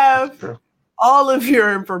they That's have true. all of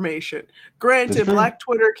your information. That's Granted, true. Black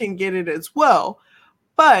Twitter can get it as well,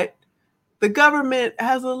 but the government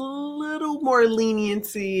has a little more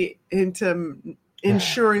leniency into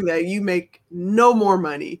ensuring that you make no more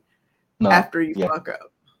money No, after you yeah, fuck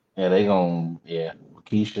up. yeah, they gonna, yeah.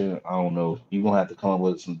 Keisha, I don't know. You gonna have to come up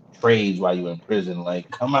with some trades while you in prison. Like,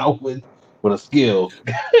 come out with a skill.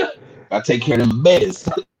 I take care of them beds,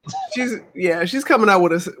 She's coming out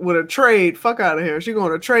with a trade. Fuck out of here. She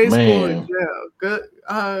going to trade school in man. jail. Good.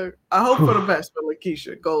 I hope for the best for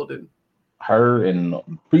Lakeisha Golden. Her and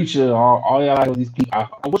preacher, all y'all like these people.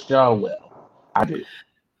 I wish y'all well. I do.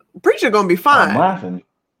 Preacher gonna be I'm fine. laughing.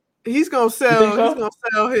 He's gonna You think sell. He's so? gonna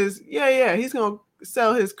sell his. Yeah. He's gonna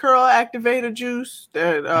sell his curl activator juice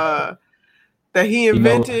that he You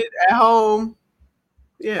know, invented at home.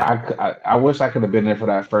 Yeah. I wish I could have been there for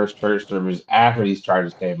that first church service after these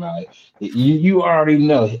charges came out. You already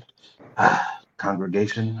know,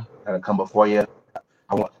 congregation gotta come before you.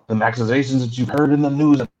 I want the accusations that you've heard in the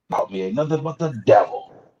news about me ain't nothing but the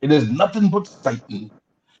devil. It is nothing but Satan.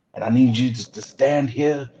 And I need you to stand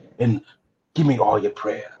here and give me all your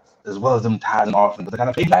prayers, as well as them tithes and offerings. I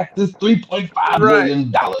gotta pay back this $3.5 Right.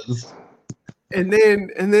 million. And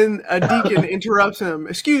then a deacon interrupts him.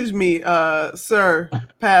 Excuse me, sir,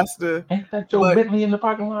 pastor, Ain't that your but Bentley in the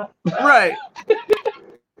parking lot? right.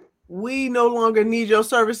 We no longer need your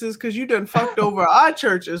services because you done fucked over our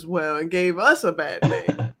church as well and gave us a bad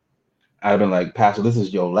name. I've been like, Pastor, this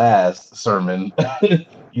is your last sermon. You're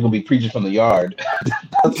gonna be preaching from the yard.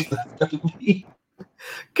 That's gonna be.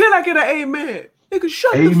 Can I get an amen? Nigga,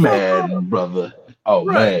 shut the fuck up. Amen, brother. Oh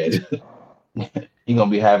Right. man, you're gonna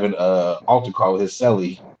be having a altar call with his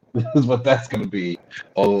celly. This is what that's gonna be.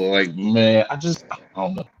 Oh, like man, I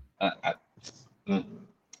don't know. Mm.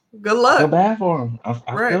 Good I feel luck. bad for him. I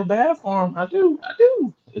Right. feel bad for him. I do.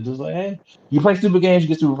 It's just like, hey, you play stupid games, you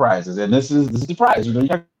get stupid prizes, and this is the prize. You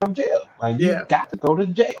got to go to jail. Like you Yeah. got to go to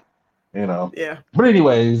jail. Yeah. But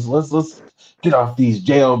anyways, let's get off these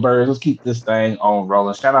jailbirds. Let's keep this thing on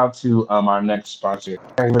rolling. Shout out to our next sponsor.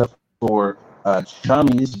 Give it up for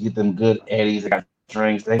Chummies. You get them good eddies. They got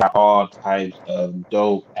drinks. They got all types of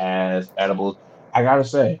dope ass edibles. I gotta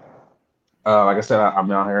say, like I said,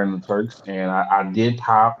 I'm out here in the Turks, and I did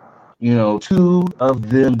pop, two of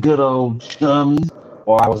them good old chummies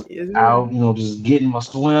while I was Yes, sir. out, just getting my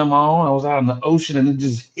swim on. I was out in the ocean, and it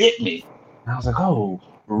just hit me. And I was like, oh,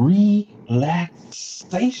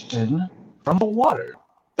 relaxation from the water.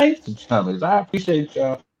 Thanks to chummies. I appreciate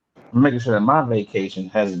y'all making sure that my vacation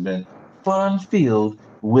has been fun filled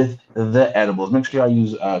with the edibles. Make sure y'all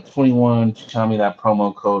use 21 Chummy, that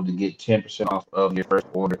promo code to get 10% off of your first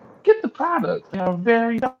order. Get the products. They are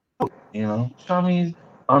very dope. Chummies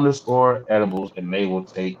 _ edibles, and they will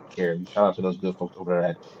take care of you. Shout out to those good folks over there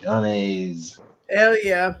at Johnny's. Hell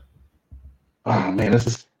yeah. Oh man, this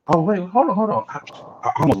is. Oh wait, hold on.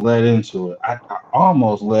 I almost led into it. I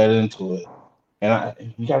almost led into it,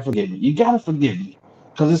 and you gotta forgive me. You gotta forgive me,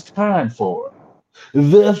 because it's time for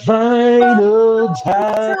the final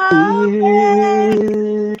topic.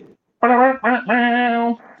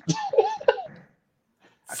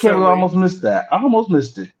 I can't believe I Silly. almost missed that. I almost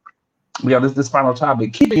missed it. We have this final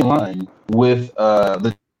topic, keeping in line with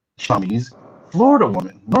the chummies. Florida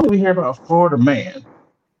woman. Normally we hear about a Florida man.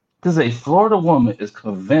 Because a Florida woman is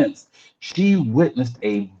convinced she witnessed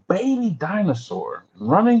a baby dinosaur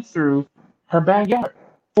running through her backyard.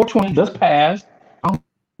 420 just passed.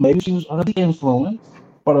 Maybe she was under the influence,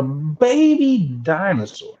 but a baby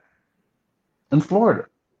dinosaur in Florida.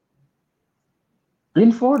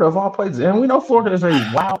 In Florida, of all places. And we know Florida is a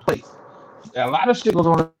wild place. A lot of shit goes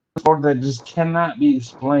on in Florida that just cannot be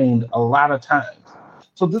explained a lot of times.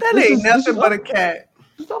 So That this ain't is nothing but a cat.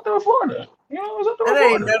 it's up there in Florida. You know, it's up there That in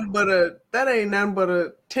ain't Florida. nothing but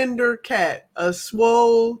a tender cat, a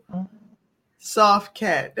swole, soft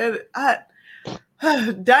cat.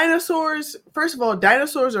 Dinosaurs. First of all,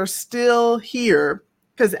 dinosaurs are still here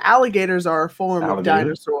because alligators are a form of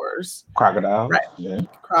Alligators, dinosaurs, crocodiles. right? Yeah.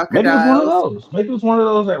 Maybe it was one of Crocodiles. those. Maybe it was one of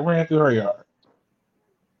those that ran through her yard.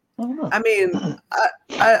 I don't know. I mean,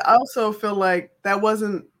 I also feel like that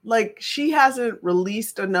wasn't like she hasn't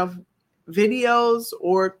released enough videos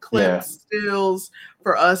or Yeah. clips, stills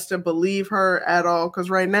for us to believe her at all.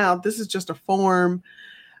 Because right now, this is just a form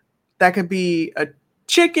that could be a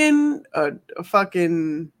chicken, a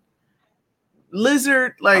fucking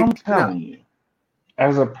lizard. I'm Like, no. telling you,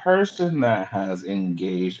 as a person that has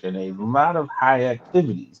engaged in a lot of high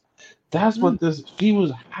activities, that's Mm, what this. She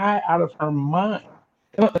was high out of her mind.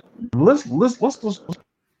 You know, let's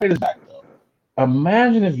play this back though.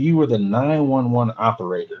 Imagine if you were the 911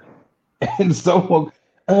 operator and someone,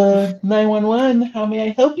 911, how may I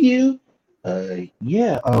help you?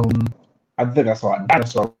 Yeah, I think I saw a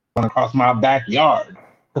dinosaur run across my backyard.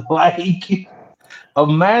 Like,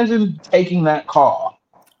 imagine taking that call.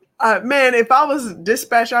 Man, if I was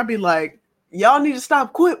dispatch, I'd be like, y'all need to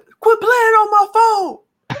stop. Quit playing on my phone.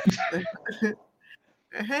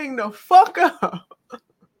 And hang the fuck up.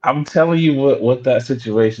 I'm telling you what that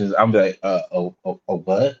situation is. I'm like, a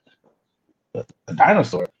what? A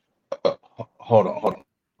dinosaur? Hold on.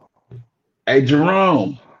 Hey,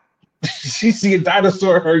 Jerome, she see a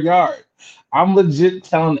dinosaur in her yard. I'm legit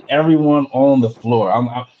telling everyone on the floor. I'm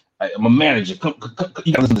a manager. You gotta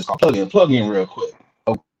listen to this call. Plug in real quick.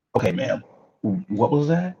 Oh, okay, ma'am. What was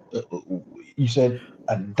that? You said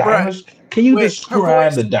a Right. dinosaur? Can you Wait, her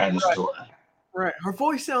describe voice. the Right. dinosaur? Right. Her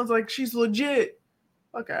voice sounds like she's legit.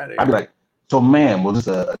 Fuck out of I'd be here. like, so ma'am, was this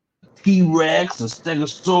a T-Rex, a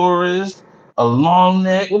Stegosaurus, a long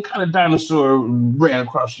neck? What kind of dinosaur ran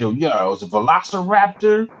across your yard? Was it a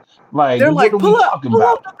Velociraptor? Like, They're what like, are we talking pull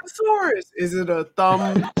up about? the thesaurus. Is it a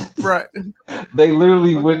thumb? Right. They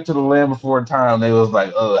literally Okay. went to the land before time. They was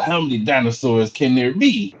like, how many dinosaurs can there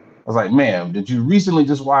be? I was like, ma'am, did you recently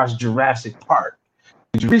just watch Jurassic Park?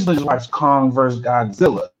 Did you recently just watch Kong versus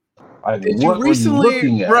Godzilla? Like, Did you what were you recently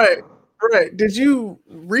looking at? right. Right. Did you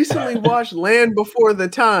recently watch Land Before the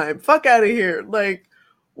Time? Fuck out of here. Like,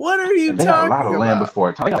 what are you And they got a lot talking of land about?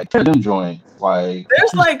 before time. They got like 10 of them joints. Like,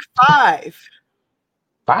 There's like 5.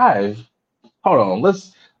 five. Hold on.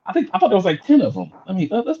 I thought there was like 10 of them.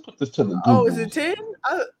 Let's put this to the Oh, is it Googles. 10?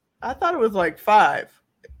 I thought it was like 5.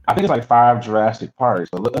 I think it's like 5 Jurassic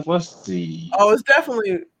Parks. So let's see. Oh, it's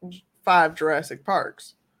definitely 5 Jurassic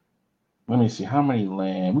Parks. Let me see how many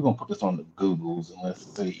land. We're gonna put this on the Googles and let's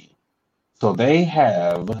see. So they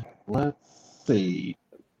have. Let's see.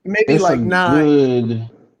 Maybe It's a like 9. good.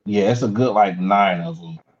 Yeah, it's a good like 9 of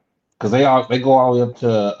them because they go all the way up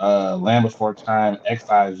to Land Before Time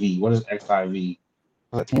XIV. What is XIV?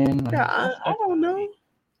 Was it 10? Yeah, What's I don't know.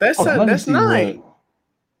 XIV? Hold on. Let me That's see what. 9.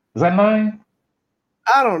 Is that 9?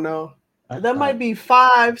 I don't know. That might be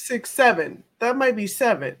 5, 6, 7. That might be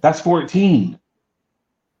 7. That's 14.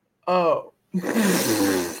 Oh.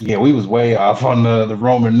 Yeah, we was way off on the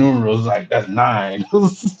Roman numerals. Like that's 9.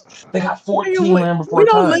 They got 14 Land We Before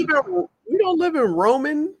Time. don't live in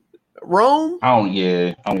Rome. I don't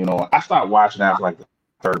even know. I stopped watching after like the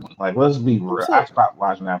third one. Like, let's be real. I So stopped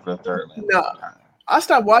watching after the third Land no, Before Time. I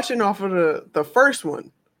stopped watching off of the first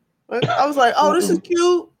one. I was like, oh, this is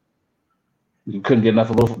cute. You couldn't get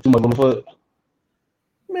enough of too much Littlefoot.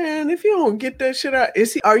 Man, if you don't get that shit out,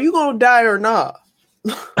 are you gonna die or not?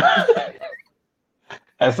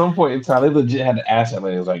 At some point in time, they legit had to ask that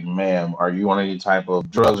lady, was like, ma'am, are you on any type of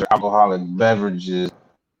drugs or alcoholic beverages?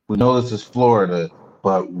 We know this is Florida,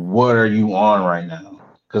 but what are you on right now?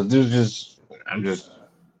 Because it must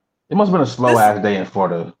have been a slow This ass day in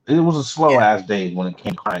Florida. It was a slow yeah, ass day when it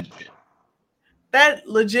came to crime shit. that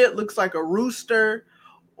legit looks like a rooster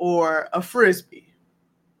or a frisbee.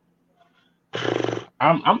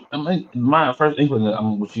 My first inkling,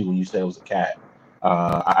 I'm with you when you said it was a cat.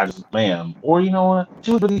 I just, ma'am, or you know what?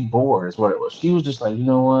 She was really bored. Is what it was. She was just like, you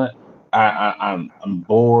know what? I'm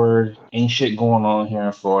bored. Ain't shit going on here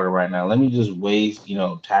in Florida right now. Let me just waste,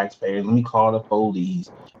 taxpayers. Let me call the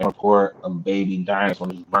police and report a baby dinosaur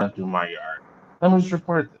just running through my yard. Let me just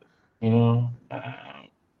report this. And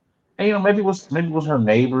maybe it was her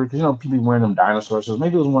neighbor because people be wearing them dinosaurs. So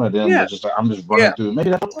maybe it was one of them Yeah, that's just like I'm just running yeah, through. Maybe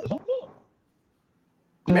that's what it was. I don't know.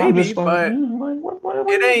 I'm maybe, just like, but what are it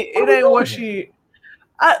we ain't what doing here? she.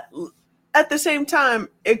 I At the same time,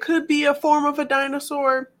 it could be a form of a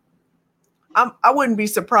dinosaur. I wouldn't be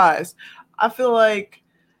surprised. I feel like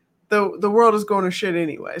the world is going to shit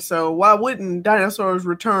anyway. So why wouldn't dinosaurs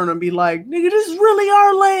return and be like, nigga, this is really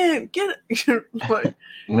our land? Get it, like,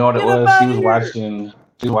 You know what it get up was? She out of was here.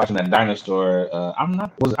 watching that dinosaur.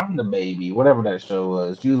 I'm the baby, whatever that show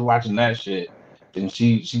was. She was watching that shit, and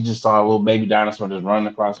she just saw a little baby dinosaur just running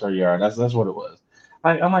across her yard. That's what it was.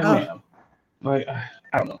 I'm like, Oh, ma'am, like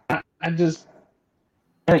I don't know. I just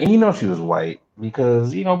and you know she was white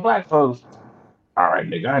because black folks. All right,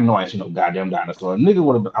 nigga. I know I ain't seen no goddamn dinosaur. Nigga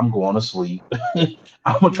would have been. I'm going to sleep.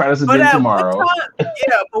 I'm gonna try this but again at what tomorrow. time?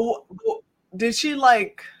 Yeah, but did she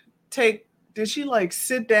like take? Did she like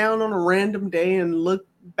sit down on a random day and look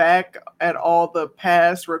back at all the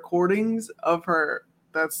past recordings of her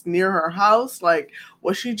that's near her house? Like,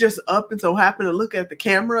 was she just up and so happened to look at the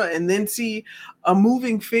camera and then see a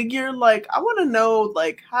moving figure? Like, I want to know,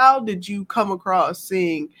 like, how did you come across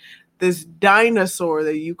seeing this dinosaur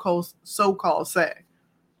that you so-called say?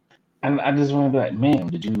 And I just want to be like, ma'am,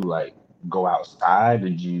 did you like go outside?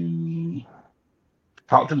 Did you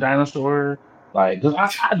talk to dinosaur? Like, cause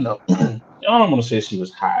I know I don't want to say she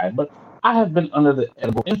was high, but I have been under the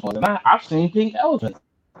edible influence, and I've seen pink elephants.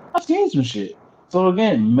 I've seen some shit. So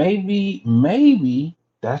again, maybe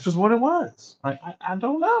that's just what it was. Like, I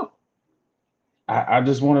don't know. I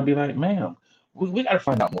just want to be like, ma'am, we got to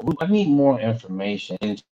find out more. I need more information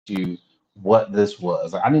into what this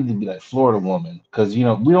was. Like, I need to be like Florida woman because we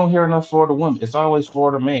don't hear enough Florida woman. It's always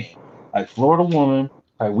Florida man. Like Florida woman.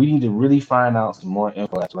 Like we need to really find out some more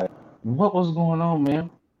info. Like, what was going on, man?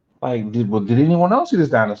 Like, did anyone else see this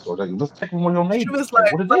dinosaur? Like, let's check in with your She neighbors. was Like,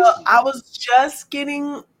 like, what did they well, see? I was just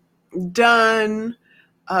getting done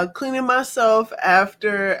cleaning myself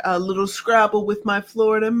after a little scrabble with my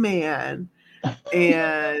Florida man,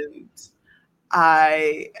 and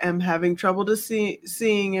I am having trouble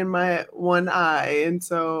seeing in my one eye, and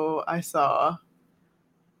so I saw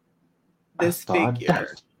I this saw a figure.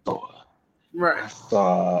 dinosaur. Right. I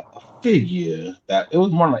saw a figure that it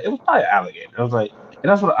was more like it was probably an alligator. I was like, and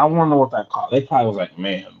that's what I want to know what that called. They probably was like,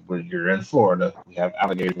 man, you're in Florida. We have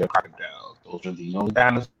alligators, we have crocodiles. Those are the only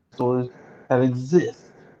dinosaurs that exist.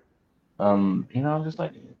 I'm just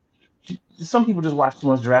like, some people just watch too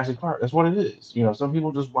much Jurassic Park. That's what it is. Some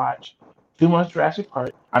people just watch too much Jurassic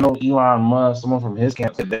Park. I know Elon Musk, someone from his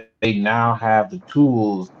camp said that they now have the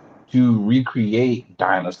tools to recreate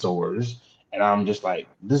dinosaurs. And I'm just like,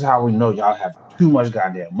 this is how we know y'all have too much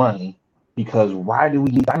goddamn money because why do we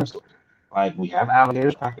need dinosaurs? Like, we have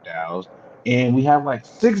alligators, crocodiles, and we have like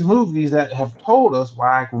 6 movies that have told us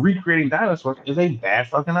why recreating dinosaurs is a bad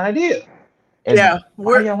fucking idea. And Yeah,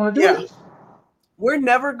 why do y'all want to do this? we're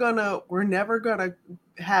never gonna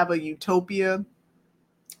have a utopia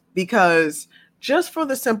because just for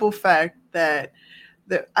the simple fact that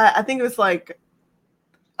I think it's like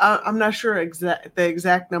I'm not sure the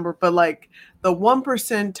exact number, but like the 1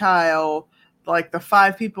 percentile, like the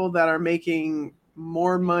 5 people that are making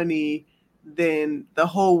more money than the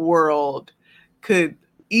whole world could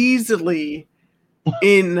easily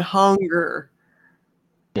end hunger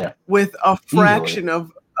Yeah, with a easily. fraction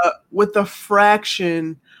of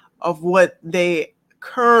what they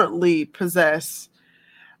currently possess.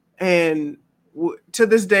 And to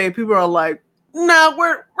this day, people are like, "No,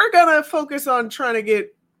 we're gonna focus on trying to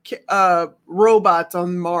get robots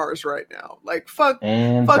on Mars right now. Like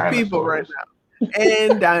And fuck people right dinosaurs. now,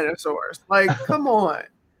 and dinosaurs. Like, come on."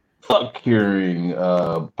 Fuck curing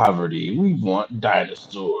poverty. We want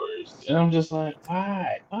dinosaurs. And I'm just like,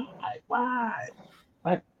 why? Why?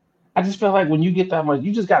 Like, I just feel like when you get that much,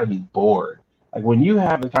 you just got to be bored. Like when you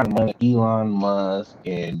have the kind of money Elon Musk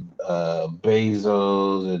and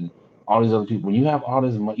Bezos and all these other people, when you have all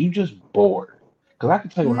this money, you just bored. Because I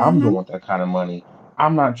can tell you what I'm Mm-hmm. doing with that kind of money.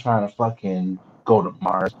 I'm not trying to fucking go to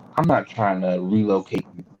Mars. I'm not trying to relocate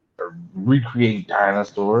or recreate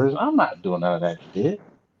dinosaurs. I'm not doing none of that shit.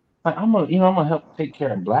 Like I'm gonna help take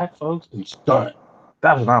care of black folks and stunt.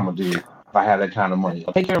 That's what I'm gonna do if I had that kind of money.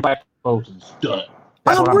 I'll take care of black folks and stunt.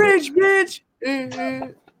 That's what I'm I'm doing. rich, bitch.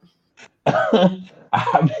 Mm-hmm.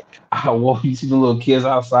 You see the little kids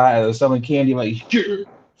outside selling candy, like, sure,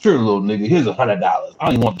 little nigga, here's $100. I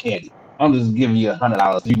don't even want candy. I'm just giving you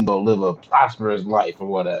 $100 so you can go live a prosperous life or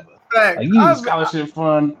whatever. Facts. Like you need a scholarship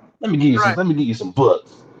fund, let me give you Right. some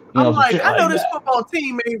books. I'm Some like, shit I know like this that. football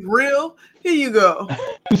team ain't real. Here you go.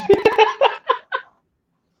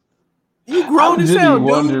 You I grown as legit be hell, dude.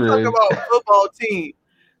 Talk wondering. about football team.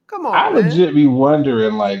 Come I on, man. legit be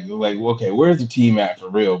wondering, like, okay, where's the team at for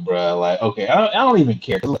real, bro? Like, okay, I don't even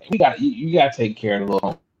care. Like, you gotta take care of the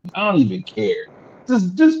little homies. I don't even care.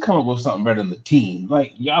 Just come up with something better than the team.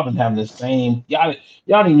 Like, y'all been having the same. Y'all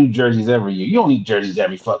need new jerseys every year. You don't need jerseys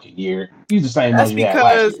every fucking year. Use the same That's ones you had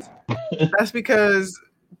last because year. that's because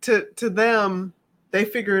to them, they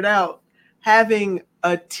figured out having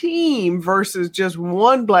a team versus just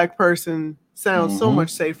one black person sounds so much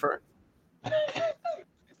safer.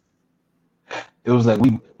 It was like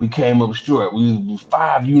we came up short. We was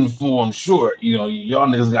 5 uniforms short. You know, y'all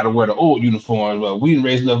niggas got to wear the old uniforms. Well, we didn't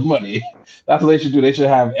raise enough money. That's what they should do. They should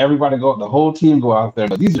have everybody go, the whole team go out there.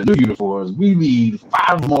 But these are new uniforms. We need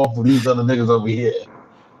 5 more for these other niggas over here.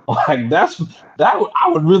 Like I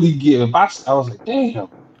would really give. If I was like, damn.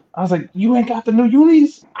 I was like, you ain't got the new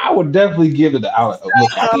unis? I would definitely give it the outlet.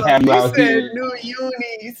 Look, I can have you out here. New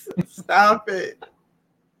unis. Stop it.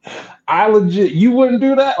 I legit, you wouldn't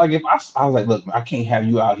do that. Like if I was like, look, I can't have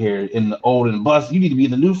you out here in the old and bus. You need to be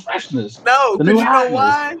in the new freshness. No, because you know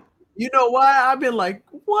why? You know why? I've been like,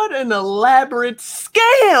 what an elaborate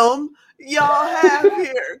scam y'all have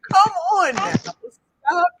here. Come on now.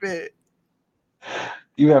 Stop it.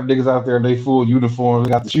 You have niggas out there in their full uniform, they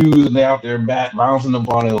got the shoes, and they out there bouncing the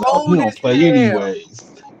ball. And like, you don't play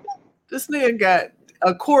anyways. This nigga got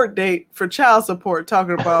a court date for child support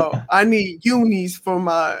talking about I need unis for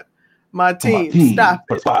my team. Stop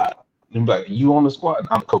it. And be like, you on the squad?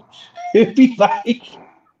 I'm the coach. It'd be like,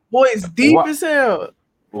 boy, it's deep as hell.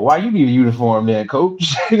 Why you need a uniform then,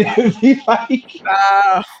 coach? It'd be like,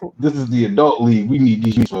 this is the adult league. We need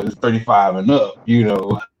these uniforms 35 and up, you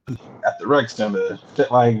know, at the rec center,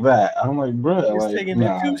 shit like that. I'm like, bro, like, taking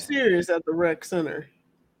it too serious at the rec center.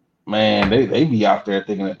 Man, they be out there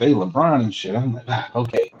thinking that they LeBron and shit. I'm like,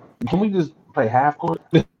 okay, can we just play half court?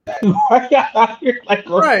 Why y'all out here like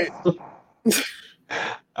right?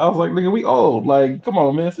 I was like, nigga, we old. Like, come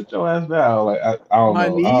on, man, sit your ass down. Like, I don't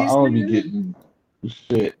know. I don't be getting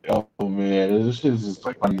shit. Oh man, this shit is just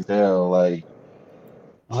like funny as hell. Like,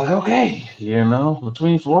 I was like, okay, you know,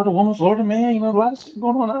 between Florida woman, Florida man, you know, a lot of shit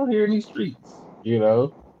going on out here in these streets. You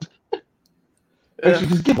know,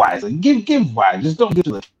 just give wisely. Give wisely. Just don't give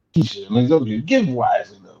to the Keisha. I mean, give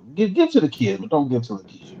wisely though. Give to the kids, but don't give to the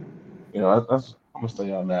Keisha. You know, that's I'm gonna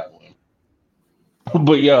stay on that one.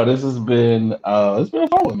 But yo, this has been it's been a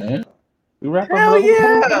fun one, man. We wrap up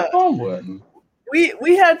a fun one.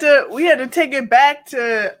 We had to take it back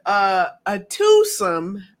to a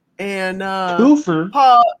twosome and twofer.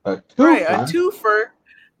 A twofer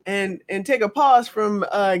and take a pause from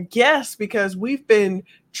guests because we've been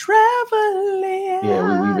traveling.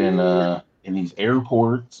 Yeah, we've been in these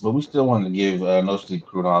airports, but we still wanted to give No Sleep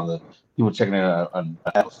Crew and all the people checking in an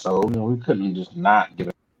episode. You know, we couldn't just not give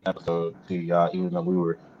an episode to y'all, even though we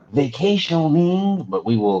were vacationing. But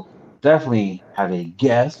we will definitely have a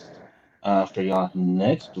guest for y'all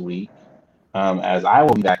next week. As I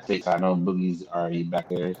will be backstage, I know Boogie's already back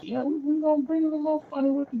there. Yeah, we're gonna bring it a little funny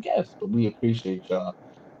with the guests, but we appreciate y'all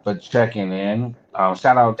for checking in.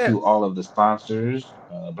 Shout out to all of the sponsors,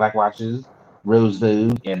 Black Watches,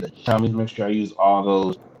 Roseville, and the Chummies. Make sure I use all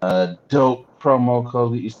those dope promo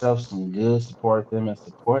codes. Get yourself some good, support them, and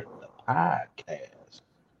support the podcast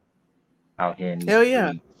out here in these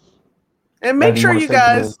streets. And make sure you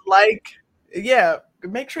guys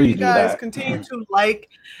make sure you guys continue to like,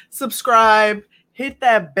 subscribe, hit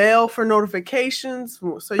that bell for notifications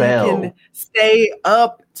so you can stay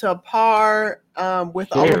up to par with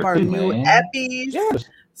all of our new appies. Yes.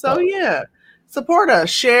 So support us,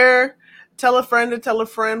 share, tell a friend to tell a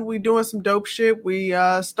friend. We doing some dope shit. We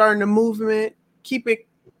starting a movement. Keep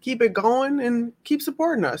it going and keep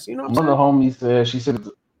supporting us. You know what I'm saying? One of the homies said, she said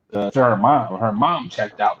to her mom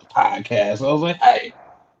checked out the podcast. So I was like, hey,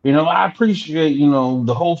 you know, I appreciate, you know,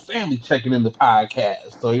 the whole family checking in the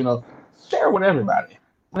podcast. So, you know, share with everybody.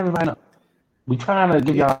 Let everybody know. We trying to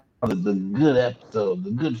give y'all the good episode, the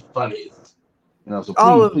good funnies. You know, so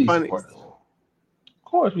please support us. Of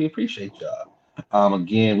course, we appreciate y'all.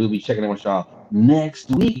 Again, we'll be checking in with y'all next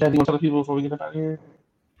week. Anything you want to tell the people before we get out of here?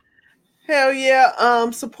 Hell yeah.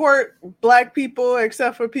 Support Black people,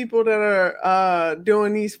 except for people that are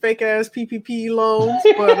doing these fake ass PPP loans.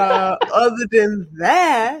 But other than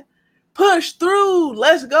that, push through.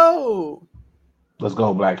 Let's go. Let's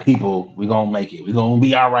go, Black people. We're gonna make it. We're gonna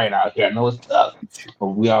be all right out here. I know it's tough, but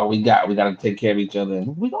we got. We gotta take care of each other,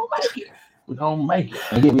 and we're gonna make it. We're gonna make it.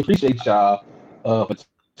 And again, we appreciate y'all for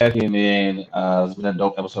checking in. It's been a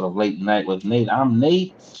dope episode of Late Night with Nate. I'm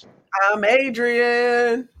Nate. I'm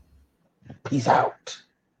Adrian. Peace out.